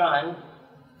boundaries were drawn.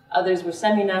 Others were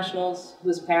semi-nationals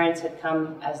whose parents had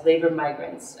come as labor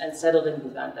migrants and settled in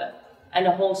Uganda, and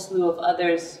a whole slew of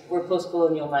others were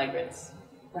post-colonial migrants,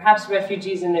 perhaps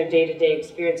refugees in their day-to-day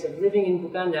experience of living in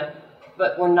Uganda,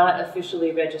 but were not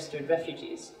officially registered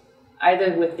refugees,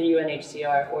 either with the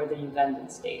UNHCR or the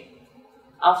Ugandan state,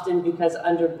 often because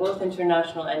under both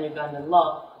international and Ugandan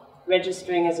law,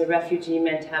 registering as a refugee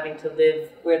meant having to live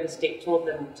where the state told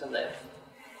them to live,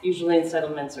 usually in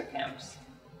settlements or camps.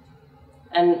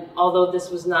 And although this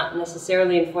was not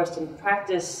necessarily enforced in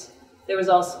practice, there was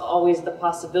also always the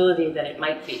possibility that it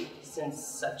might be, since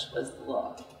such was the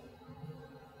law.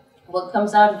 What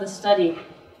comes out of the study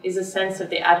is a sense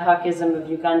of the ad hocism of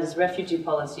Uganda's refugee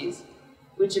policies,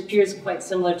 which appears quite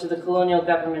similar to the colonial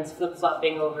government's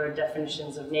flip-flopping over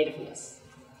definitions of nativeness.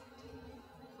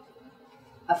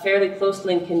 A fairly close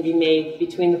link can be made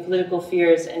between the political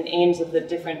fears and aims of the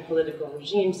different political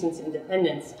regimes since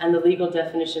independence and the legal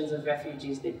definitions of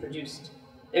refugees they produced,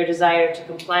 their desire to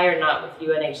comply or not with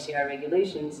UNHCR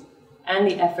regulations, and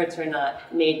the efforts or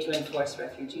not made to enforce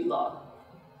refugee law.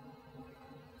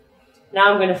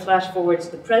 Now I'm going to flash forward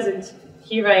to the present.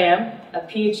 Here I am, a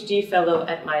PhD fellow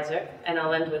at Miser, and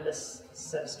I'll end with this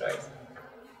set of stories.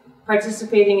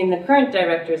 Participating in the current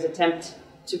director's attempt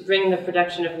to bring the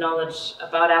production of knowledge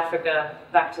about Africa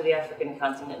back to the African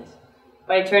continent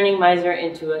by turning Miser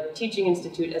into a teaching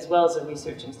institute as well as a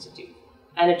research institute,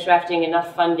 and attracting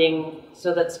enough funding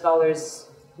so that scholars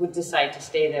would decide to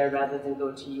stay there rather than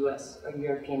go to US or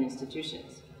European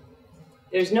institutions.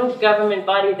 There's no government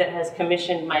body that has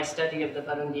commissioned my study of the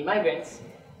Barundi migrants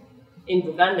in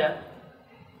Uganda,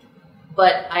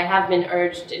 but I have been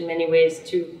urged in many ways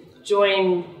to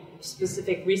join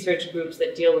specific research groups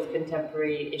that deal with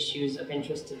contemporary issues of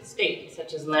interest to the state,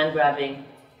 such as land grabbing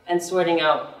and sorting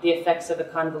out the effects of a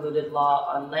convoluted law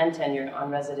on land tenure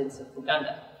on residents of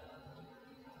Uganda.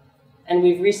 And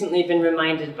we've recently been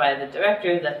reminded by the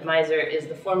director that Miser is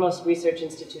the foremost research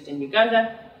institute in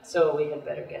Uganda, so we had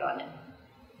better get on it.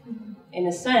 In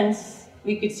a sense,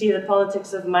 we could see the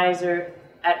politics of Miser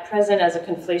at present as a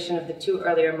conflation of the two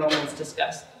earlier moments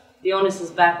discussed. The onus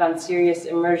is back on serious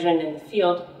immersion in the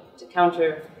field to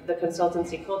counter the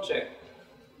consultancy culture.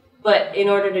 But in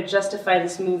order to justify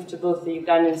this move to both the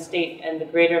Ugandan state and the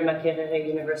greater Makerere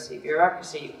University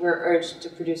bureaucracy, we're urged to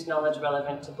produce knowledge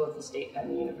relevant to both the state and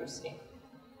the university.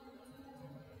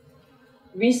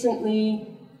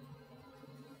 Recently,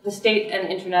 the state and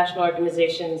international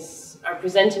organizations are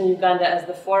presenting Uganda as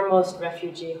the foremost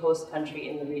refugee host country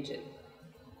in the region.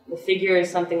 The figure is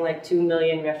something like 2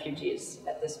 million refugees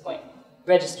at this point,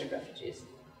 registered refugees.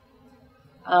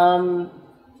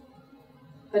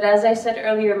 But as I said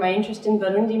earlier, my interest in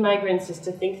Barundi migrants is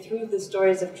to think through the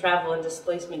stories of travel and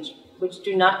displacement which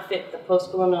do not fit the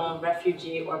post-colonial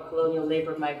refugee or colonial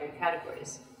labor migrant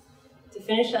categories. To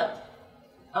finish up,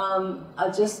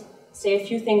 I'll just say a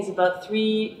few things about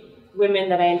 3 women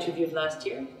that I interviewed last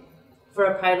year for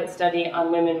a pilot study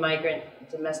on women migrant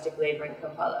domestic labor in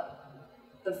Kampala.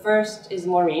 The first is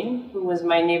Maureen, who was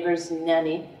my neighbor's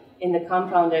nanny in the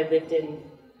compound I lived in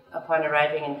upon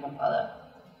arriving in Kampala.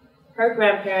 Her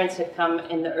grandparents had come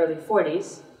in the early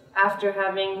 40s after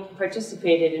having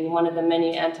participated in one of the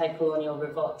many anti-colonial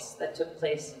revolts that took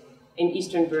place in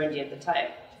eastern Burundi at the time.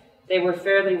 They were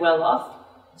fairly well off,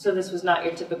 So this was not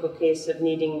your typical case of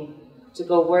needing to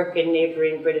go work in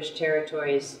neighboring British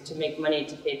territories to make money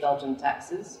to pay Belgian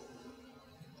taxes.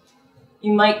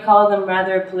 You might call them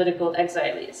rather political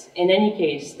exiles. In any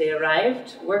case, they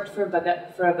arrived, worked for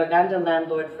a Baganda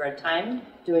landlord for a time,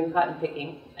 doing cotton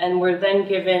picking, and were then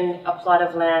given a plot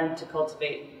of land to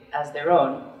cultivate as their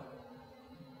own.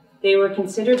 They were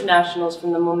considered nationals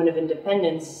from the moment of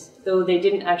independence, though they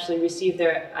didn't actually receive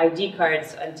their ID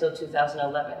cards until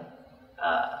 2011.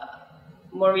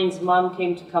 Maureen's mom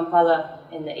came to Kampala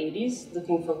in the 80s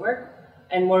looking for work,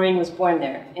 and Maureen was born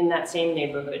there, in that same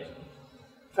neighborhood,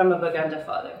 from a Baganda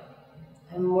father.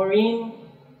 And Maureen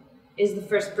is the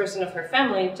first person of her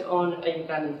family to own a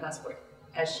Ugandan passport,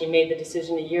 as she made the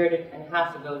decision a year and a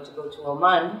half ago to go to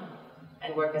Oman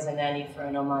and work as a nanny for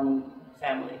an Omani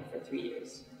family for 3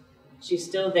 years. She's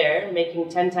still there, making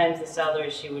 10 times the salary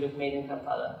she would have made in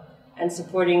Kampala, and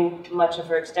supporting much of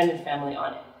her extended family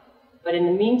on it. But in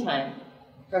the meantime,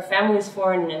 her family's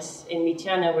foreignness in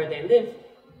Mityana, where they live,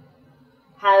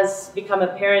 has become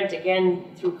apparent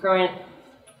again through current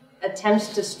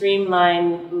attempts to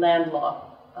streamline land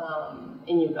law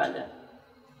in Uganda.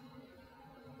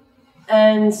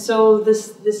 And so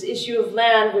this issue of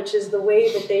land, which is the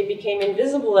way that they became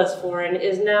invisible as foreign,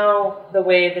 is now the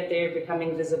way that they are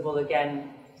becoming visible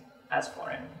again as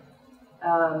foreign.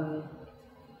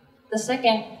 The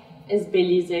second is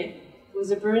Belize, who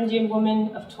is a Burundian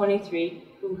woman of 23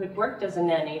 who had worked as a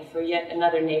nanny for yet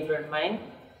another neighbor of mine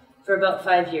for about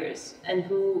 5 years, and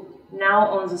who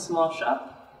now owns a small shop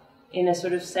in a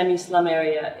sort of semi-slum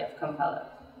area of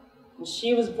Kampala. And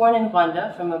she was born in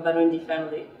Rwanda from a Barundi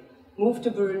family, moved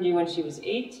to Burundi when she was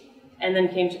 8, and then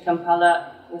came to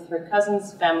Kampala with her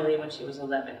cousin's family when she was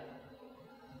 11.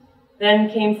 Then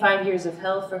came 5 years of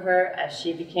hell for her as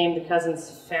she became the cousin's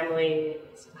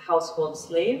family's household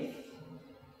slave,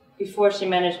 before she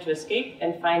managed to escape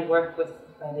and find work with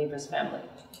my neighbor's family.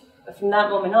 But from that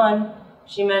moment on,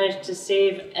 she managed to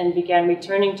save and began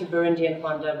returning to Burundi and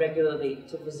Rwanda regularly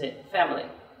to visit family,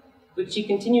 which she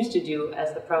continues to do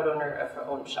as the proud owner of her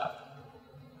own shop.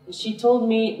 She told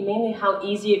me mainly how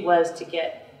easy it was to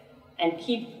get and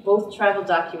keep both travel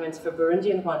documents for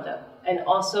Burundi and Rwanda, and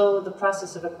also the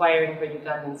process of acquiring her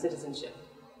Ugandan citizenship.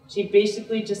 She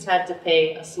basically just had to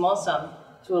pay a small sum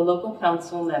to a local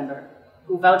council member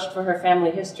who vouched for her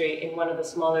family history in one of the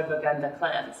smaller Baganda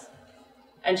clans.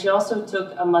 And she also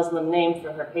took a Muslim name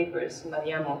for her papers,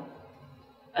 Mariamu,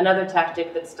 another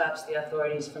tactic that stops the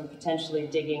authorities from potentially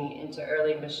digging into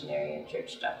early missionary and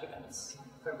church documents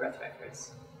for birth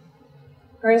records.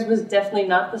 Hers was definitely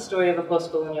not the story of a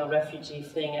post-colonial refugee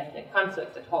fleeing ethnic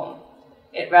conflict at home.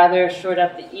 It rather shored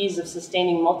up the ease of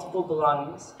sustaining multiple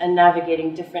belongings and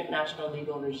navigating different national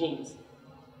legal regimes.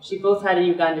 She both had a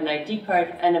Ugandan ID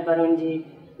card and a Barundi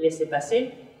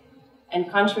laissez-passer,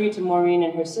 and contrary to Maureen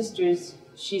and her sisters,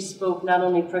 she spoke not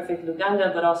only perfect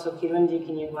Luganda, but also Kirundi,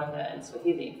 Kinyarwanda, and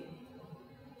Swahili.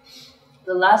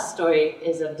 The last story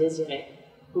is of Desiree,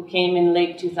 who came in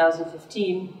late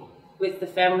 2015 with the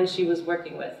family she was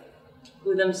working with,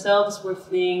 who themselves were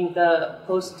fleeing the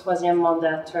post-Troisième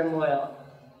Mandat turmoil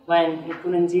when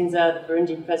Nkurunziza, the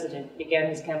Burundi president, began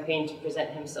his campaign to present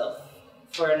himself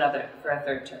for a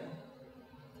third term.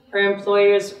 Her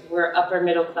employers were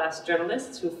upper-middle-class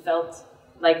journalists who felt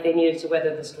like they needed to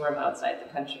weather the storm outside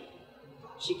the country.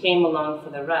 She came along for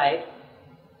the ride.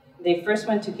 They first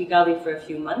went to Kigali for a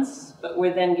few months, but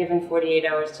were then given 48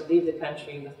 hours to leave the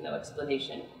country with no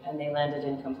explanation, and they landed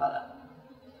in Kampala.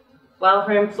 While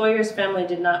her employer's family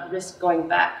did not risk going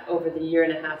back over the year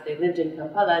and a half they lived in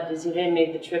Kampala, Desiree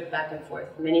made the trip back and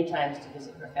forth many times to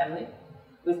visit her family,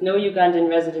 with no Ugandan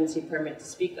residency permit to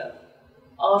speak of.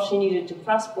 All she needed to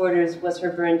cross borders was her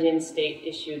Burundian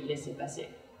state-issued laissez-passer.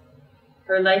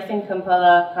 Her life in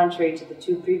Kampala, contrary to the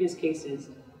two previous cases,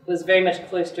 was very much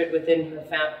cloistered within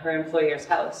her employer's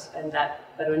house and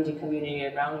that Barundi community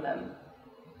around them.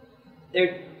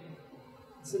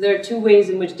 So there are two ways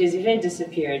in which Desiree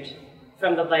disappeared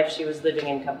from the life she was living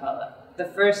in Kampala. The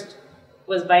first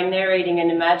was by narrating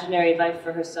an imaginary life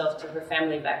for herself to her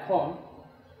family back home,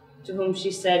 to whom she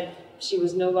said she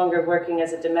was no longer working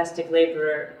as a domestic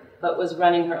laborer, but was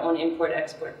running her own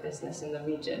import-export business in the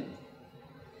region.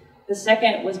 The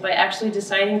second was by actually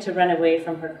deciding to run away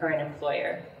from her current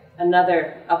employer,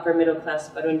 another upper-middle-class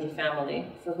Barundi family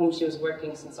for whom she was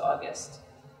working since August.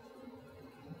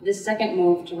 This second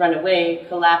move to run away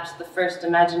collapsed the first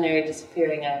imaginary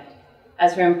disappearing act,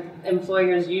 as her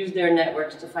employers used their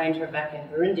networks to find her back in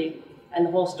Burundi, and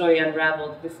the whole story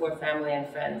unraveled before family and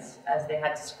friends as they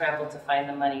had to scramble to find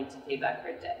the money to pay back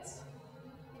her debts.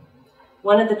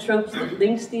 One of the tropes that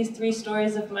links these three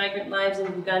stories of migrant lives in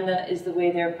Uganda is the way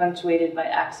they're punctuated by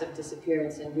acts of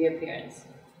disappearance and reappearance,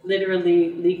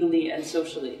 literally, legally, and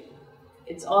socially.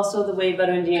 It's also the way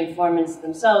Burundi informants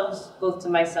themselves, both to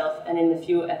myself and in the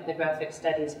few ethnographic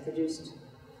studies produced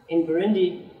in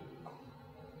Burundi,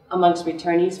 amongst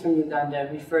returnees from Uganda,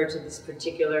 refer to this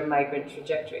particular migrant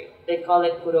trajectory. They call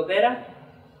it kurobera,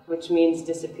 which means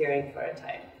disappearing for a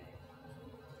time.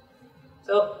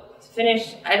 So to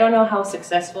finish, I don't know how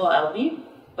successful I'll be,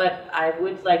 but I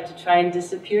would like to try and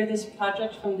disappear this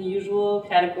project from the usual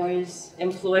categories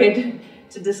employed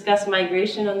to discuss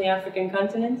migration on the African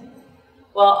continent,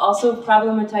 while also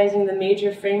problematizing the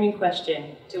major framing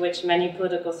question to which many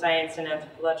political science and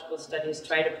anthropological studies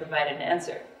try to provide an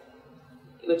answer,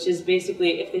 which is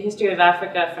basically, if the history of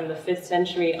Africa from the 5th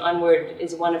century onward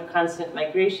is one of constant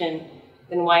migration,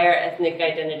 then why are ethnic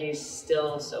identities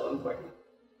still so important?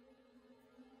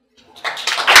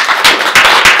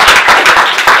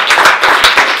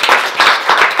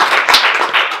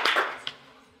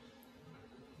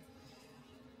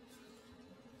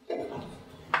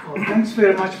 Well, thanks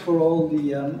very much for all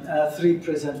the 3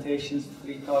 presentations,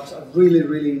 3 talks. I've really,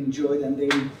 really enjoyed, and they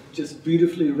just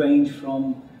beautifully range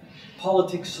from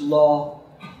politics, law,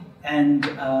 and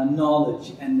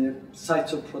knowledge, and the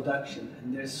sites of production.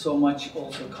 And there's so much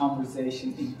also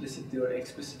conversation implicitly or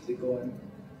explicitly going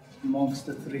amongst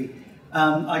the 3.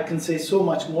 I can say so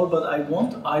much more, but I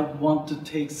won't. I want to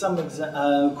take some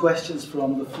questions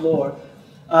from the floor.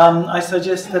 I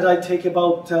suggest that I take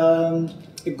about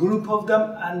a group of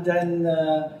them and then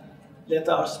let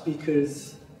our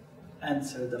speakers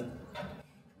answer them.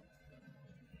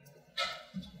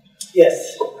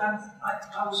 Yes.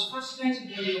 I was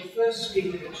fascinated when your first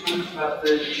speaker talked about the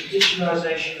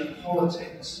judicialization of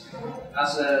politics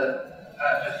as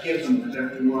a given that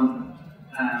everyone,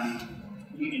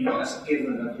 as a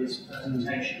given of his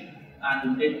presentation.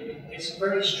 And it's a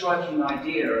very striking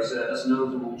idea as an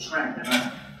overall trend.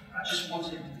 And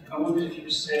I wondered if you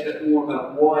could say a bit more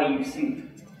about why you think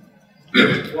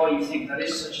that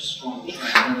is such a strong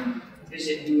trend. And is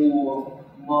it more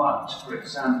marked, for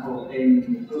example,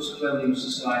 in post-colonial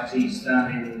societies than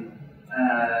in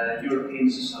European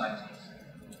societies?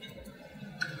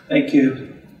 Thank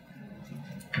you.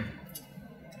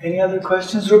 Any other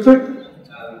questions, Rupert?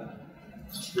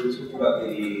 We were talking about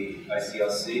the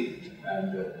ICRC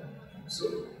and the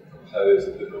sort of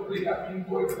proposed but not really happening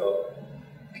boycott of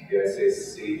the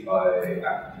ICRC by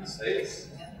African states.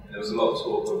 And there was a lot of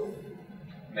talk of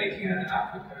making an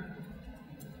African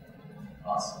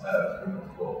criminal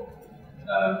court.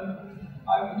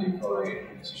 I haven't been following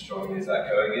it too strongly. Is that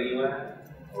going anywhere,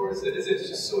 or is it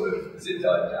just sort of died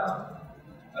down?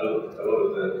 A lot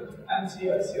of the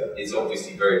anti-ICR is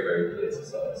obviously very, very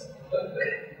politicized. But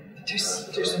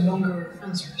there's a longer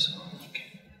answer as well.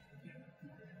 Okay.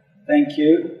 Thank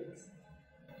you.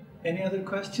 Any other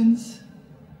questions?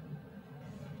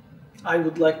 I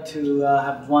would like to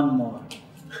have one more.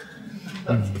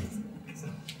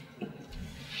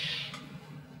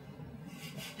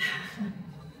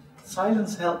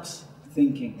 Silence helps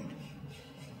thinking.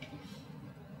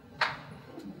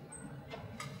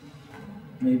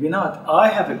 Maybe not. I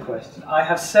have a question. I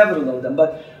have several of them,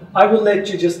 but I will let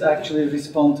you just actually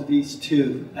respond to these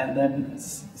 2 and then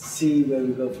see where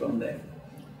we go from there.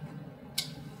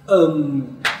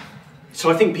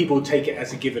 So I think people take it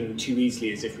as a given too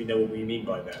easily, as if we know what we mean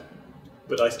by that.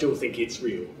 But I still think it's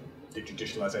real, the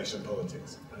judicialization of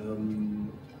politics.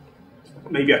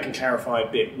 Maybe I can clarify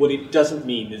a bit. What it doesn't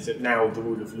mean is that now the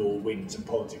rule of law wins and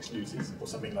politics loses, or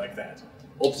something like that.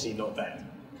 Obviously not that.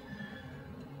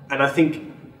 And I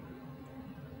think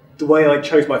the way I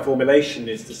chose my formulation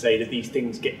is to say that these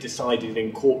things get decided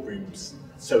in courtrooms,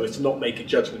 so as to not make a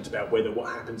judgment about whether what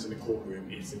happens in a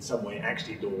courtroom is in some way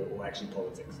actually law or actually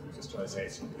politics. I'm just trying to say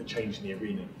it's a change in the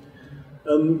arena.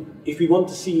 If we want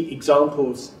to see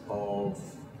examples of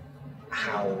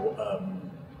how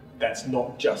that's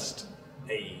not just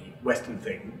a Western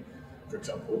thing, for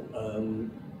example,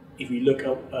 if we look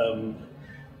up,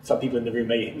 some people in the room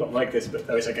may not like this, but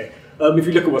it's okay. If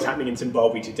you look at what's happening in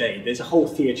Zimbabwe today, there's a whole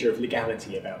theatre of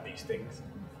legality about these things.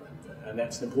 And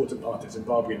that's an important part of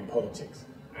Zimbabwean politics.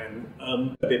 And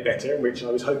a bit better, which I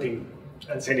was hoping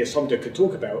Ansenia Somda could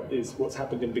talk about, is what's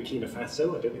happened in Burkina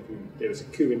Faso. I don't know if there was a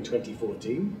coup in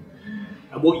 2014.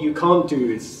 And what you can't do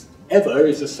is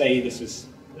to say this was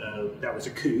that was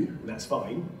a coup, and that's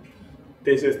fine.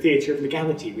 There's a theatre of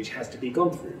legality which has to be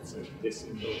gone through. So this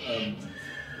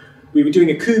we were doing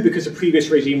a coup because the previous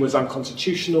regime was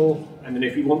unconstitutional, and then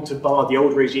if we want to bar the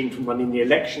old regime from running the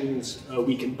elections,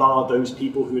 we can bar those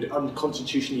people who had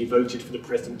unconstitutionally voted for the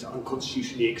president to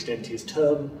unconstitutionally extend his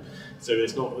term. So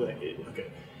it's not,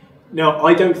 okay. Now,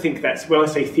 I don't think that's, when I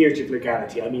say theory of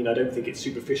legality, I mean I don't think it's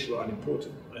superficial or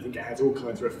unimportant. I think it has all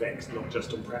kinds of effects, not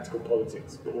just on practical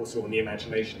politics, but also on the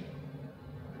imagination.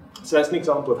 So that's an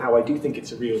example of how I do think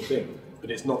it's a real thing,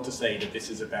 but it's not to say that this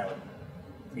is about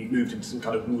we've moved into some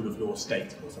kind of rule of law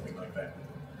state or something like that.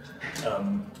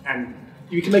 And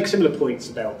you can make similar points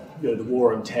about the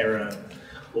war on terror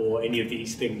or any of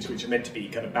these things which are meant to be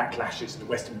kind of backlashes to the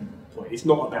Western point. It's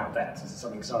not about that. This is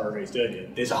something Sara raised earlier.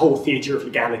 There's a whole theatre of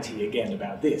legality again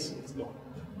about this. It's not.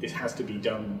 This has to be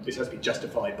done. This has to be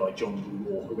justified by John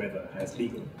Woo or whoever as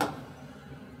legal.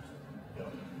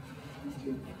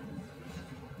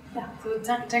 Yeah. So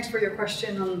thanks for your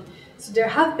question. So there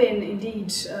have been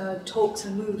indeed talks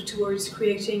and moves towards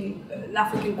creating an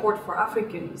African court for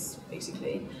Africans,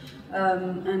 basically,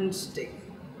 and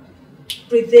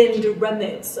within the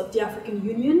remits of the African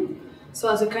Union. So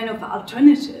as a kind of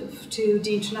alternative to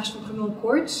the International Criminal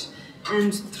Court,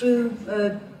 and through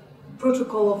a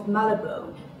Protocol of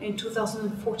Malabo in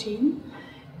 2014,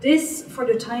 this, for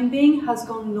the time being, has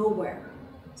gone nowhere.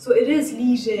 So it is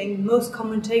leading most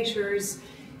commentators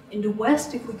in the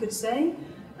West, if we could say,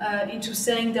 into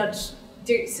saying that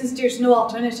since there's no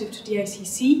alternative to the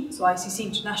ICC, so ICC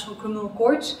International Criminal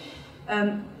Court,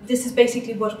 this is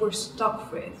basically what we're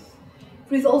stuck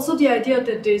with also the idea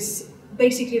that there's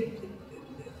basically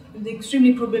the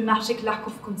extremely problematic lack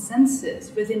of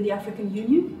consensus within the African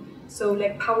Union, so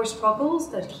like power struggles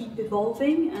that keep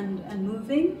evolving and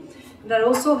moving. That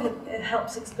also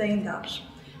helps explain that.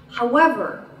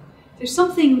 However, there's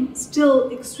something still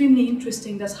extremely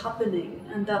interesting that's happening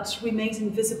and that remains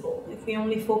invisible if we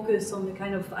only focus on the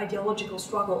kind of ideological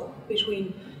struggle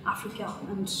between Africa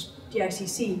and the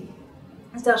ICC.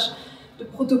 Is that the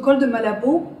Protocol de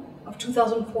Malabo of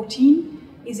 2014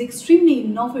 is extremely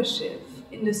innovative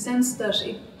in the sense that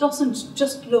it doesn't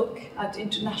just look at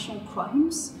international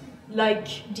crimes like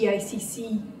the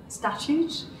ICC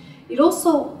statute. It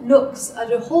also looks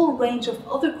at a whole range of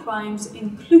other crimes,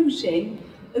 including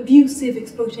abusive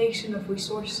exploitation of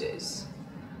resources.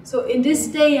 So in this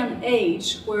day and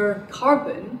age where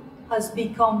carbon has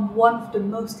become one of the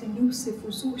most elusive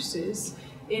resources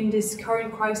in this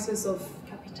current crisis of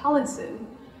capitalism,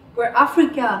 where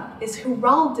Africa is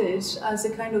heralded as a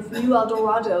kind of new El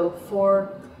Dorado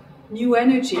for new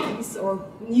energies or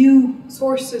new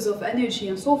sources of energy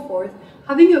and so forth,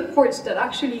 having a court that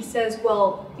actually says,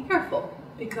 well, be careful,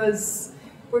 because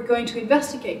we're going to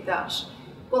investigate that.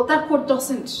 Well, that court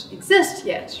doesn't exist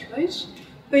yet, right?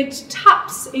 But it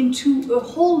taps into a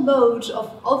whole load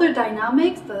of other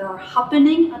dynamics that are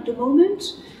happening at the moment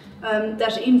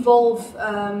that involve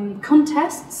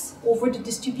contests over the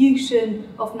distribution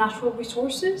of natural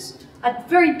resources at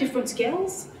very different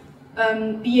scales,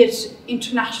 be it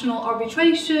international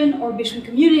arbitration or between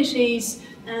communities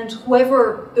and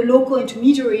whoever the local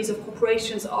intermediaries of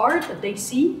corporations are that they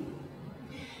see.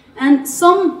 And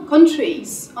some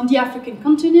countries on the African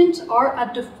continent are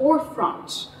at the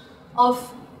forefront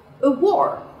of a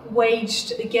war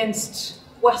waged against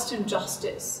Western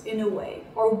justice, in a way,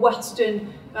 or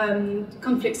Western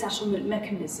conflict settlement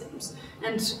mechanisms.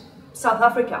 And South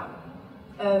Africa,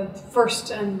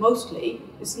 first and mostly,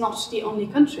 is not the only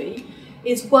country,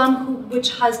 is one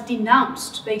which has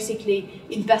denounced, basically,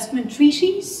 investment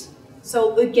treaties,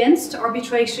 so against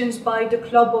arbitrations by the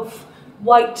club of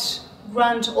white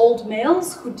grand old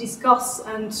males who discuss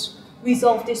and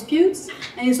resolve disputes,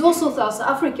 and it's also South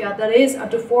Africa that is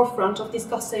at the forefront of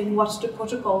discussing what the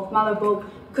Protocol of Malabo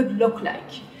could look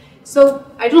like. So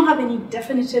I don't have any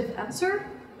definitive answer,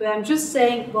 but I'm just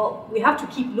saying, well, we have to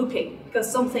keep looking because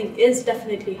something is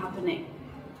definitely happening.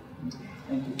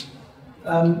 Thank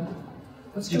you.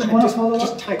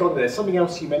 Just tag on there. Something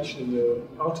else you mentioned in your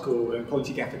article in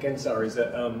Politique Africaine, Sara, is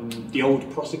that the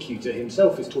old prosecutor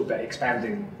himself has talked about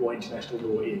expanding what international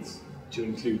law is to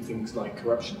include things like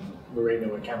corruption,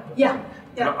 Moreno Ocampo. Yeah.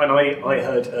 And I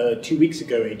heard 2 weeks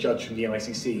ago a judge from the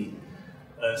ICC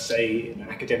say in an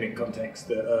academic context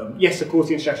that yes, of course,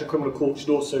 the International Criminal Court should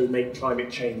also make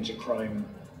climate change a crime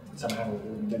somehow,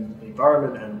 and then the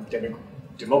environment and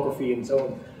demography and so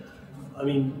on. I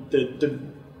mean,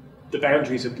 the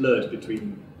boundaries are blurred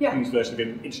between whose version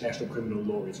of international criminal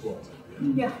law is what.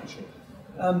 Yeah.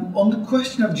 On the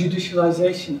question of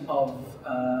judicialization of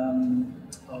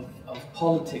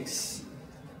politics,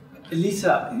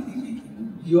 Elisa,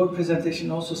 your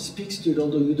presentation also speaks to it,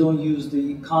 although you don't use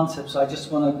the concept. So I just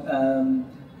want to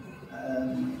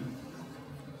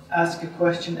ask a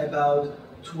question about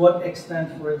to what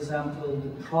extent, for example, the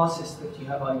process that you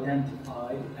have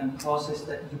identified and process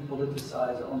that you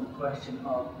politicize on the question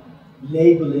of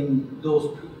labeling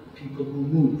those people who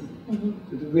move,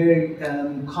 to the very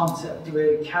concept, the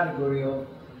very category of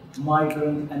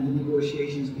migrant and the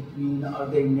negotiations between, are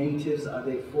they natives, are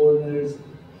they foreigners?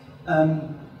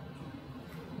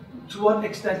 To what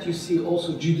extent you see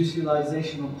also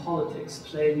judicialization of politics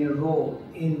playing a role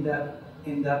in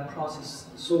that process?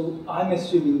 So I'm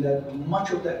assuming that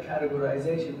much of that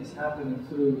categorization is happening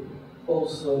through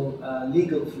also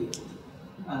legal field,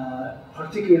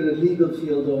 particularly the legal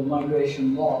field of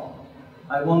migration law.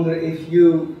 I wonder if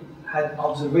you had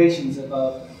observations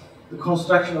about the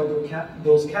construction of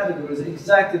those categories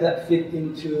exactly that fit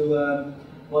into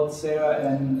what Sarah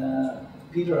and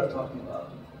Peter are talking about.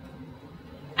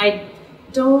 I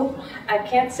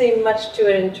can't say much to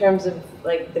it in terms of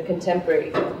like the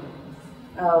contemporary.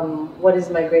 What is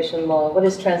migration law? What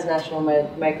is transnational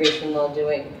migration law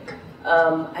doing?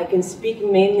 I can speak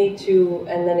mainly to,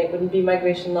 and then it wouldn't be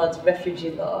migration law, it's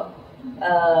refugee law.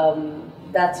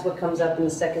 That's what comes up in the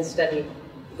second study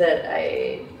that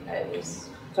I was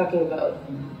talking about,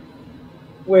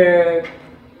 where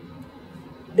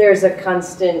there's a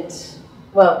constant,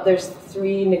 well, there's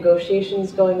 3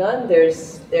 negotiations going on.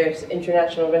 There's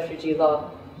international refugee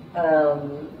law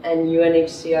and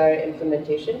UNHCR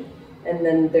implementation, and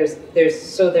then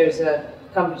there's a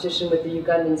competition with the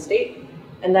Ugandan state,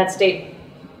 and that state,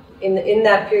 in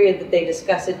that period that they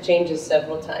discuss, it changes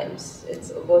several times.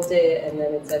 It's Obote, and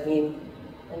then it's Amin,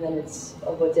 and then it's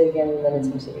Obote again, and then it's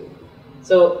Museveni.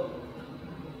 So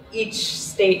each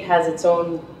state has its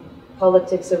own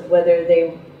politics of whether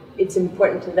it's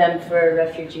important to them for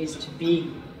refugees to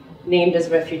be named as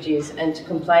refugees and to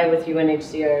comply with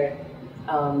UNHCR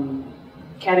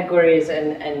categories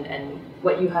and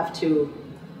what you have to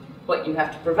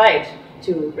provide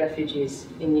to refugees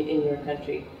in your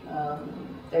country.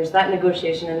 There's that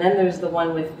negotiation, and then there's the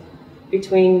one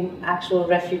between actual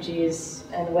refugees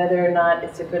and whether or not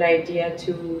it's a good idea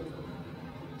to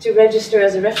register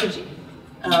as a refugee.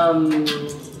 And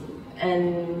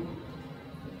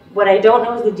what I don't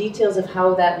know is the details of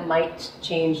how that might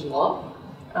change law.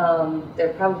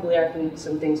 There probably are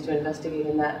some things to investigate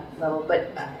in that level,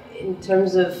 but in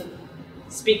terms of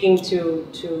speaking to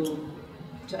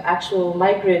actual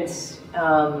migrants,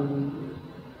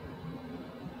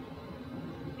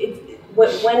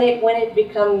 when it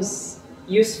becomes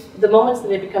the moments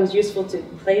that it becomes useful to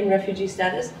claim refugee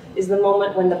status is the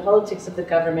moment when the politics of the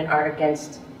government are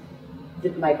against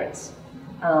the migrants.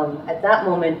 At that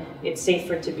moment, it's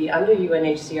safer to be under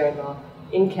UNHCR law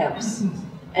in camps.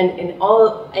 And in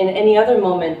any other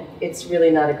moment, it's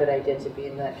really not a good idea to be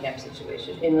in that camp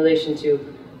situation in relation to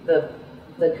the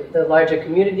larger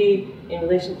community, in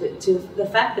relation to the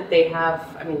fact that they have,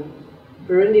 I mean,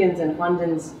 Burundians and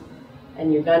Rwandans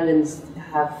and Ugandans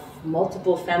have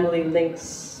multiple family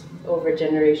links over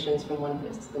generations from one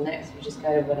place to the next, which is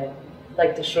kind of what I'd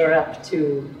like to shore up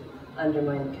to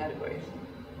undermine the categories.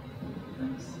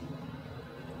 Thanks.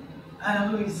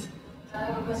 Louise. I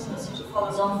have a question that sort of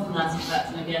follows on from that, in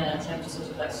fact, and again, an attempt to sort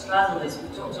of like straddle this.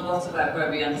 We've talked a lot about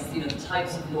where we understand, the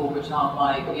types of law which are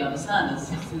by we understand as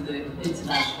through the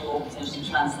international or potentially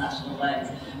transnational lens.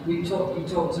 We talked in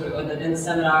the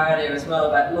seminar earlier as well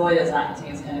about lawyers acting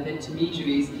as kind of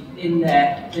intermediaries in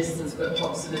their distance but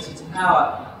proximity to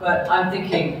power. But I'm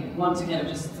thinking, want to kind of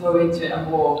just throw into it a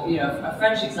more, a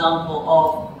French example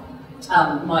of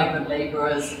migrant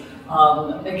labourers.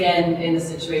 Again, in a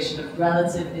situation of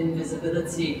relative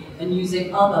invisibility and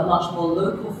using other much more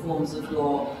local forms of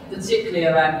law, particularly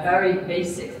around very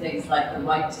basic things like the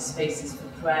right to spaces for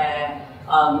prayer,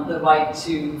 the right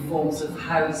to forms of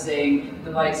housing,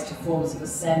 the rights to forms of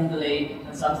assembly.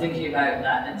 And so I'm thinking about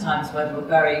that at times where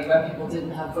people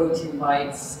didn't have voting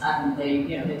rights and they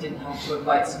didn't have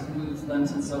rights of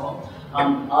movement and so on.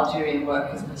 Algerian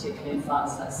workers, particularly in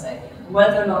France, let's say.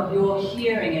 Whether or not you're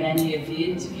hearing in any of the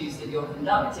interviews that you're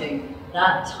conducting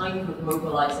that type of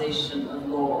mobilization of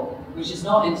law, which is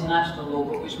not international law,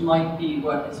 but which might be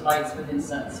workers' rights within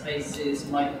certain spaces,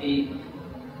 might be,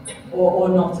 or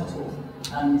not at all.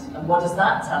 And what does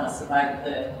that tell us about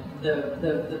the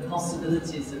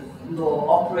possibilities of law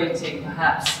operating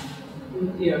perhaps,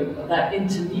 that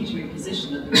intermediary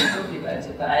position that we were talking about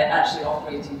it, but actually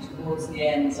operating towards the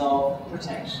ends of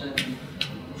protection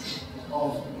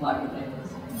of migrant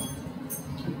labourers.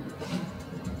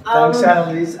 Thanks,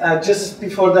 Annalise. Just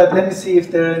before that, let me see if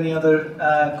there are any other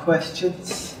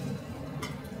questions.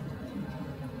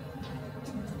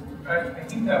 I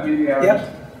think that maybe I would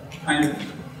kind of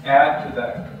add to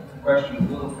that question a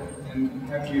little bit and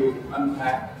have you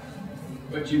unpack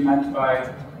what you meant by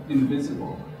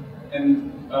invisible.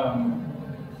 And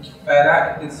by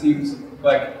that, it seems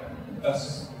like a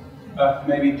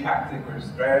maybe tactic or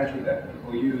strategy that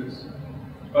people use.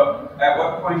 But at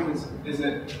what point is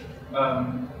it?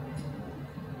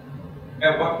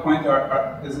 At what point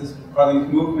are these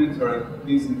movements or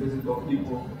these invisible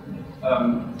people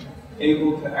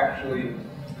able to actually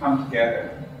come together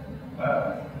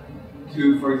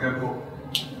to, for example,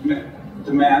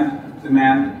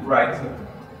 demand rights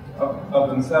of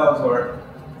themselves, or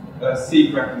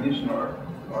seek recognition, or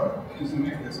do something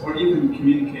like this, or even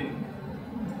communicate?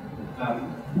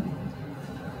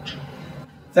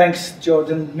 Thanks,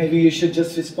 Jordan. Maybe you should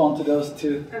just respond to those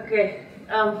two. Okay.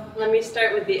 Let me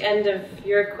start with the end of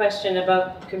your question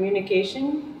about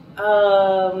communication.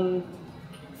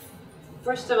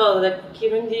 First of all, the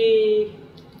Kirundi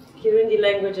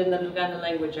language and the Luganda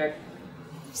language are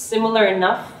similar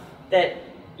enough that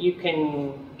you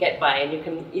can get by and you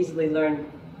can easily learn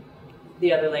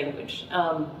the other language.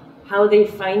 How they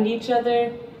find each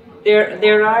other,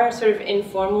 there are sort of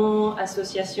informal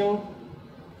associations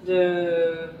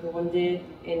de Burundi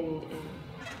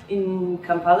in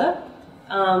Kampala.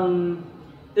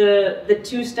 The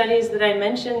two studies that I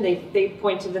mentioned, they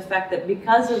point to the fact that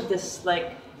because of this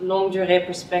like longue durée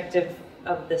perspective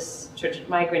of this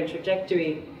migrant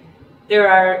trajectory, there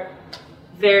are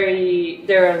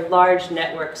large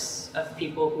networks of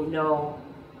people who know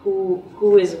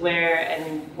who is where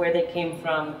and where they came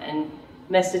from, and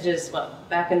messages, well,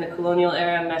 back in the colonial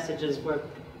era, messages were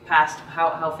passed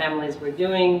how families were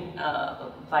doing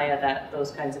via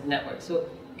those kinds of networks. So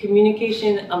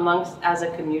communication amongst as a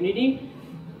community,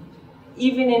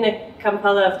 even in a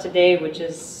Kampala of today, which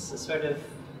is a sort of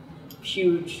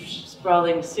huge,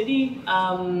 sprawling city,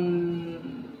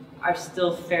 are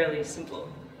still fairly simple.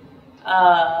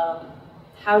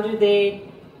 How do they?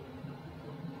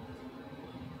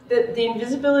 The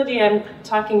invisibility I'm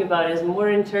talking about is more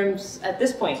in terms at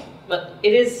this point, but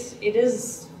it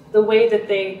is the way that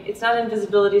it's not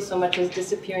invisibility so much as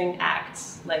disappearing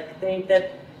acts. Like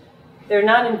they're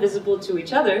not invisible to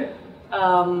each other.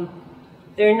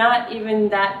 They're not even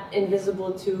that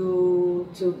invisible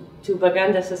to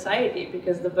Baganda society,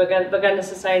 because the Baganda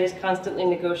society is constantly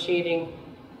negotiating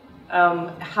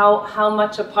how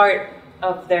much a part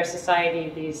of their society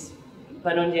these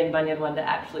Barundi and Banyarwanda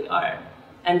actually are,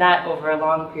 and that over a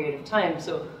long period of time.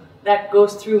 So that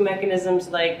goes through mechanisms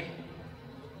like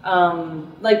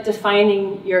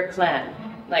defining your clan,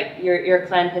 like your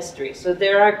clan history. So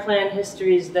there are clan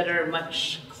histories that are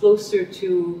much closer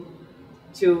to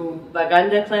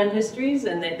Baganda clan histories,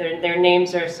 and their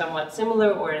names are somewhat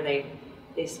similar, or they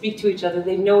speak to each other.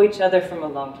 They know each other from a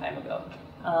long time ago.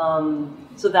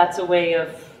 So that's a way of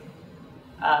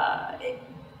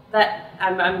that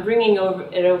I'm bringing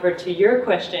it over to your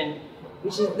question,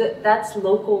 which is that's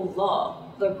local law,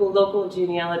 local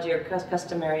genealogy or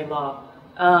customary law.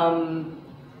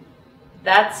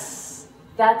 That's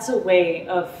a way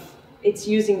of, it's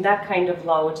using that kind of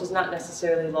law, which is not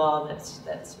necessarily law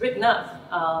that's written up,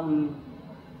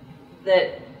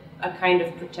 that a kind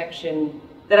of protection,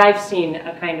 that I've seen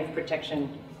a kind of protection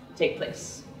take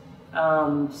place.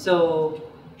 So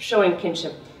showing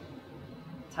kinship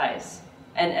ties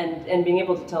and being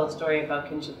able to tell a story about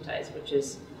kinship ties, which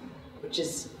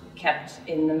is kept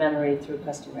in the memory through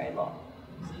customary law.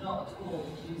 So not at all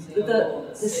using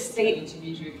the state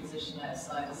intermediary position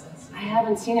outside a sense. I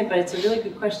haven't seen it, but it's a really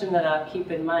good question that I'll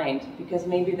keep in mind, because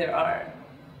maybe there are.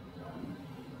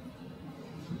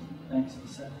 Thanks,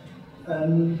 Lisa.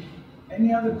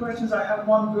 Any other questions? I have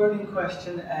one burning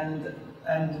question, and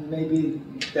maybe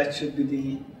that should be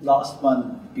the last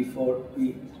one before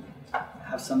we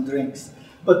have some drinks.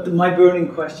 But my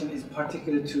burning question is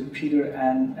particular to Peter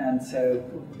and Sarah.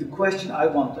 The question I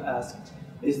want to ask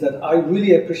is that I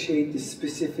really appreciate the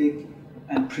specific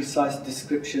and precise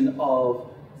description of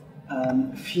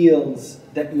fields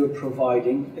that you're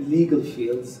providing, legal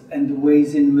fields, and the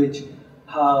ways in which,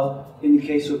 how, in the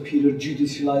case of Peter,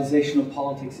 judicialization of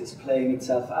politics is playing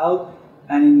itself out,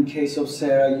 and in the case of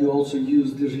Sarah, you also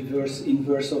use the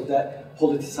inverse of that,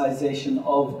 politicization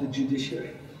of the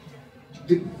judiciary.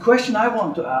 The question I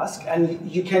want to ask,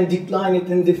 and you can decline it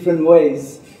in different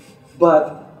ways,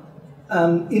 but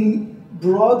in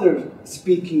broader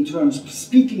speaking terms,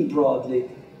 speaking broadly,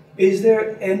 is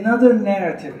there another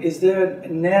narrative? Is there a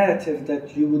narrative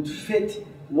that you would fit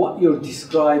what you're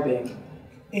describing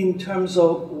in terms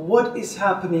of what is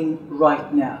happening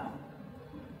right now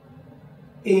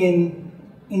in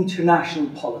international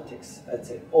politics, let's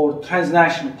say, or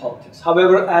transnational politics,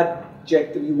 however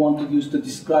adjective you want to use to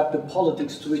describe the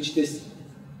politics to which this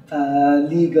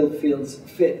legal fields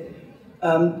fit?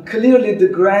 Clearly the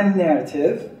grand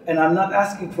narrative, and I'm not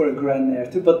asking for a grand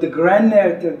narrative, but the grand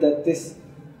narrative that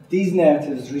these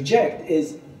narratives reject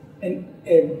is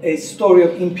a story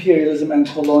of imperialism and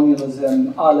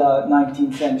colonialism a la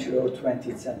 19th century or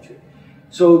 20th century.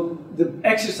 So the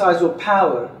exercise of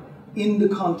power in the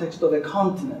context of a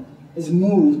continent is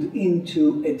moved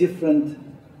into a different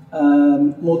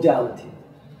modality.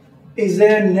 Is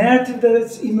there a narrative that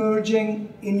is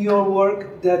emerging in your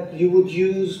work that you would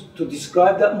use to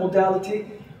describe that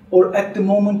modality? Or at the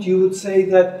moment you would say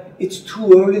that it's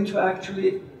too early to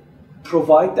actually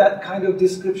provide that kind of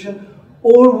description?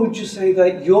 Or would you say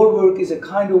that your work is a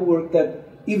kind of work that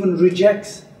even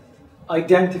rejects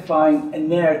identifying a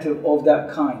narrative of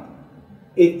that kind?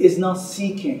 It is not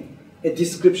seeking a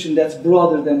description that's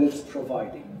broader than it's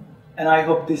providing. And I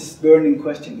hope this burning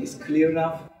question is clear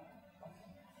enough.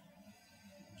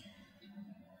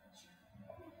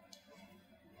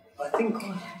 I think,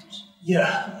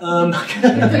 yeah.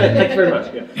 Thank you very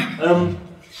much. Yeah.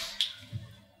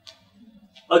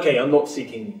 Okay, I'm not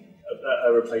seeking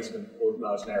a replacement or a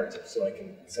large narrative, so I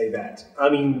can say that. I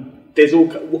mean, there's all.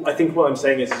 I think what I'm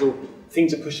saying is,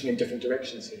 things are pushing in different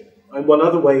directions here. And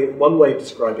one way of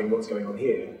describing what's going on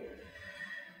here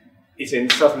is in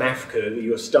Southern Africa.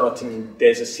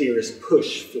 There's a serious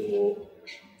push for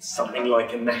something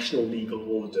like a national legal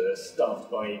order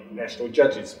staffed by national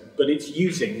judges, but it's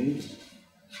using,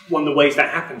 one of the ways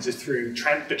that happens is through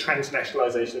the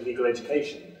transnationalisation of legal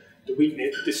education,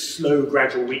 the slow,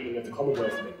 gradual weakening of the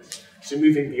Commonwealth links. So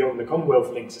moving beyond the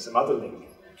Commonwealth links to some other link,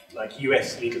 like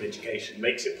US legal education,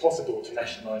 makes it possible to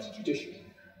nationalise the judiciary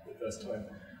for the first time.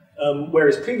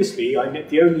 Whereas previously,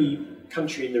 the only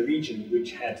country in the region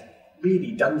which had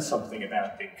really done something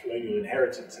about the colonial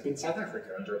inheritance had been South Africa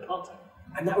under apartheid.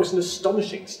 And that was an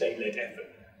astonishing state-led effort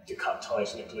to cut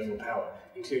ties with the colonial power,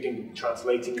 including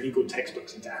translating legal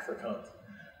textbooks into Afrikaans.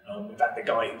 In fact, the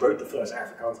guy who wrote the first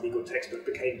Afrikaans legal textbook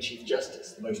became Chief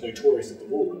Justice, the most notorious of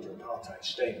them all under apartheid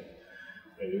state.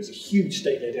 There was a huge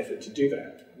state-led effort to do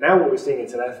that. Now what we're seeing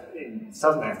in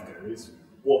Southern Africa is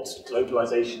what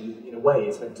globalization, in a way,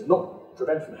 is meant to not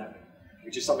prevent from happening,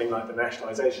 which is something like the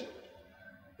nationalisation.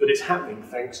 But it's happening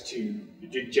thanks to the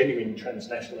genuine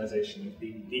transnationalisation of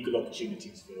the legal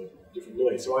opportunities for different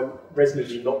lawyers. So I'm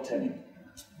resolutely not telling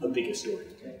a bigger story.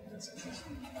 Okay?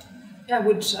 Yeah, I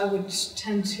would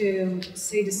tend to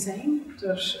say the same.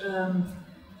 That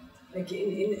like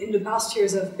in the past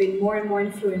years, I've been more and more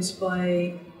influenced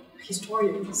by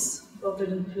historians rather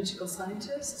than political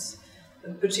scientists,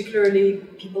 particularly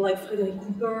people like Frederick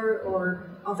Cooper or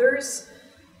others,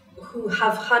 who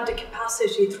have had the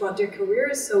capacity throughout their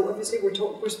careers. So obviously we're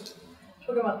talking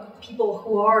about people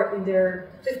who are in their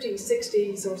 50s,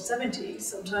 60s or 70s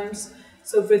sometimes.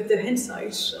 So with the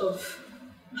hindsight of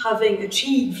having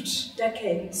achieved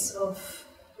decades of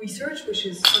research, which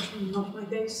is certainly not my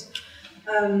base,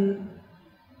 and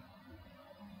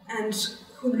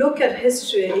who look at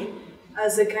history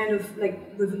as a kind of like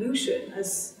revolution,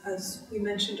 as we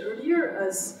mentioned earlier,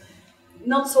 as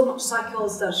not so much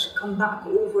cycles that come back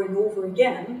over and over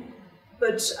again,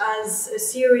 but as a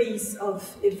series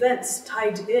of events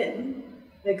tied in,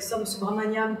 like some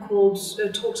Subramanian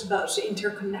talks about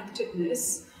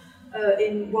interconnectedness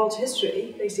in world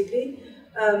history, basically.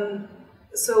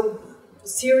 So a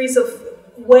series of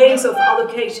ways of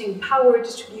allocating power,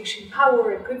 distribution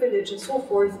power and privilege and so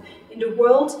forth in the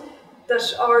world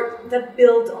that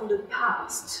build on the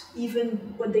past,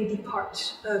 even when they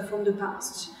depart from the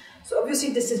past. So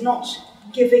obviously this is not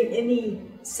giving any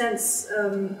sense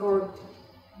or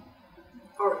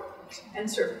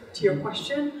answer to your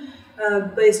question,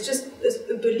 but it's just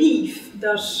a belief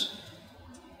that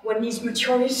one needs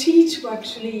maturity to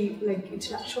actually, like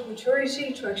intellectual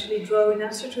maturity, to actually draw an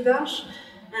answer to that.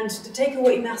 And the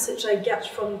takeaway message I get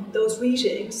from those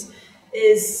readings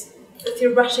is a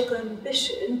theoretical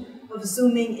ambition of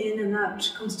zooming in and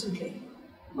out constantly,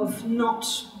 of not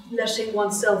letting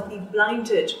oneself be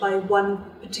blinded by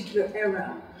one particular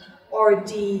era or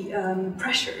the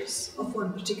pressures of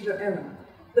one particular era,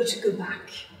 but to go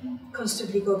back,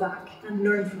 constantly go back and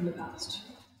learn from the past.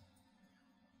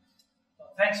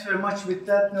 Thanks very much. With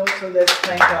that note, so let's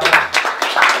thank our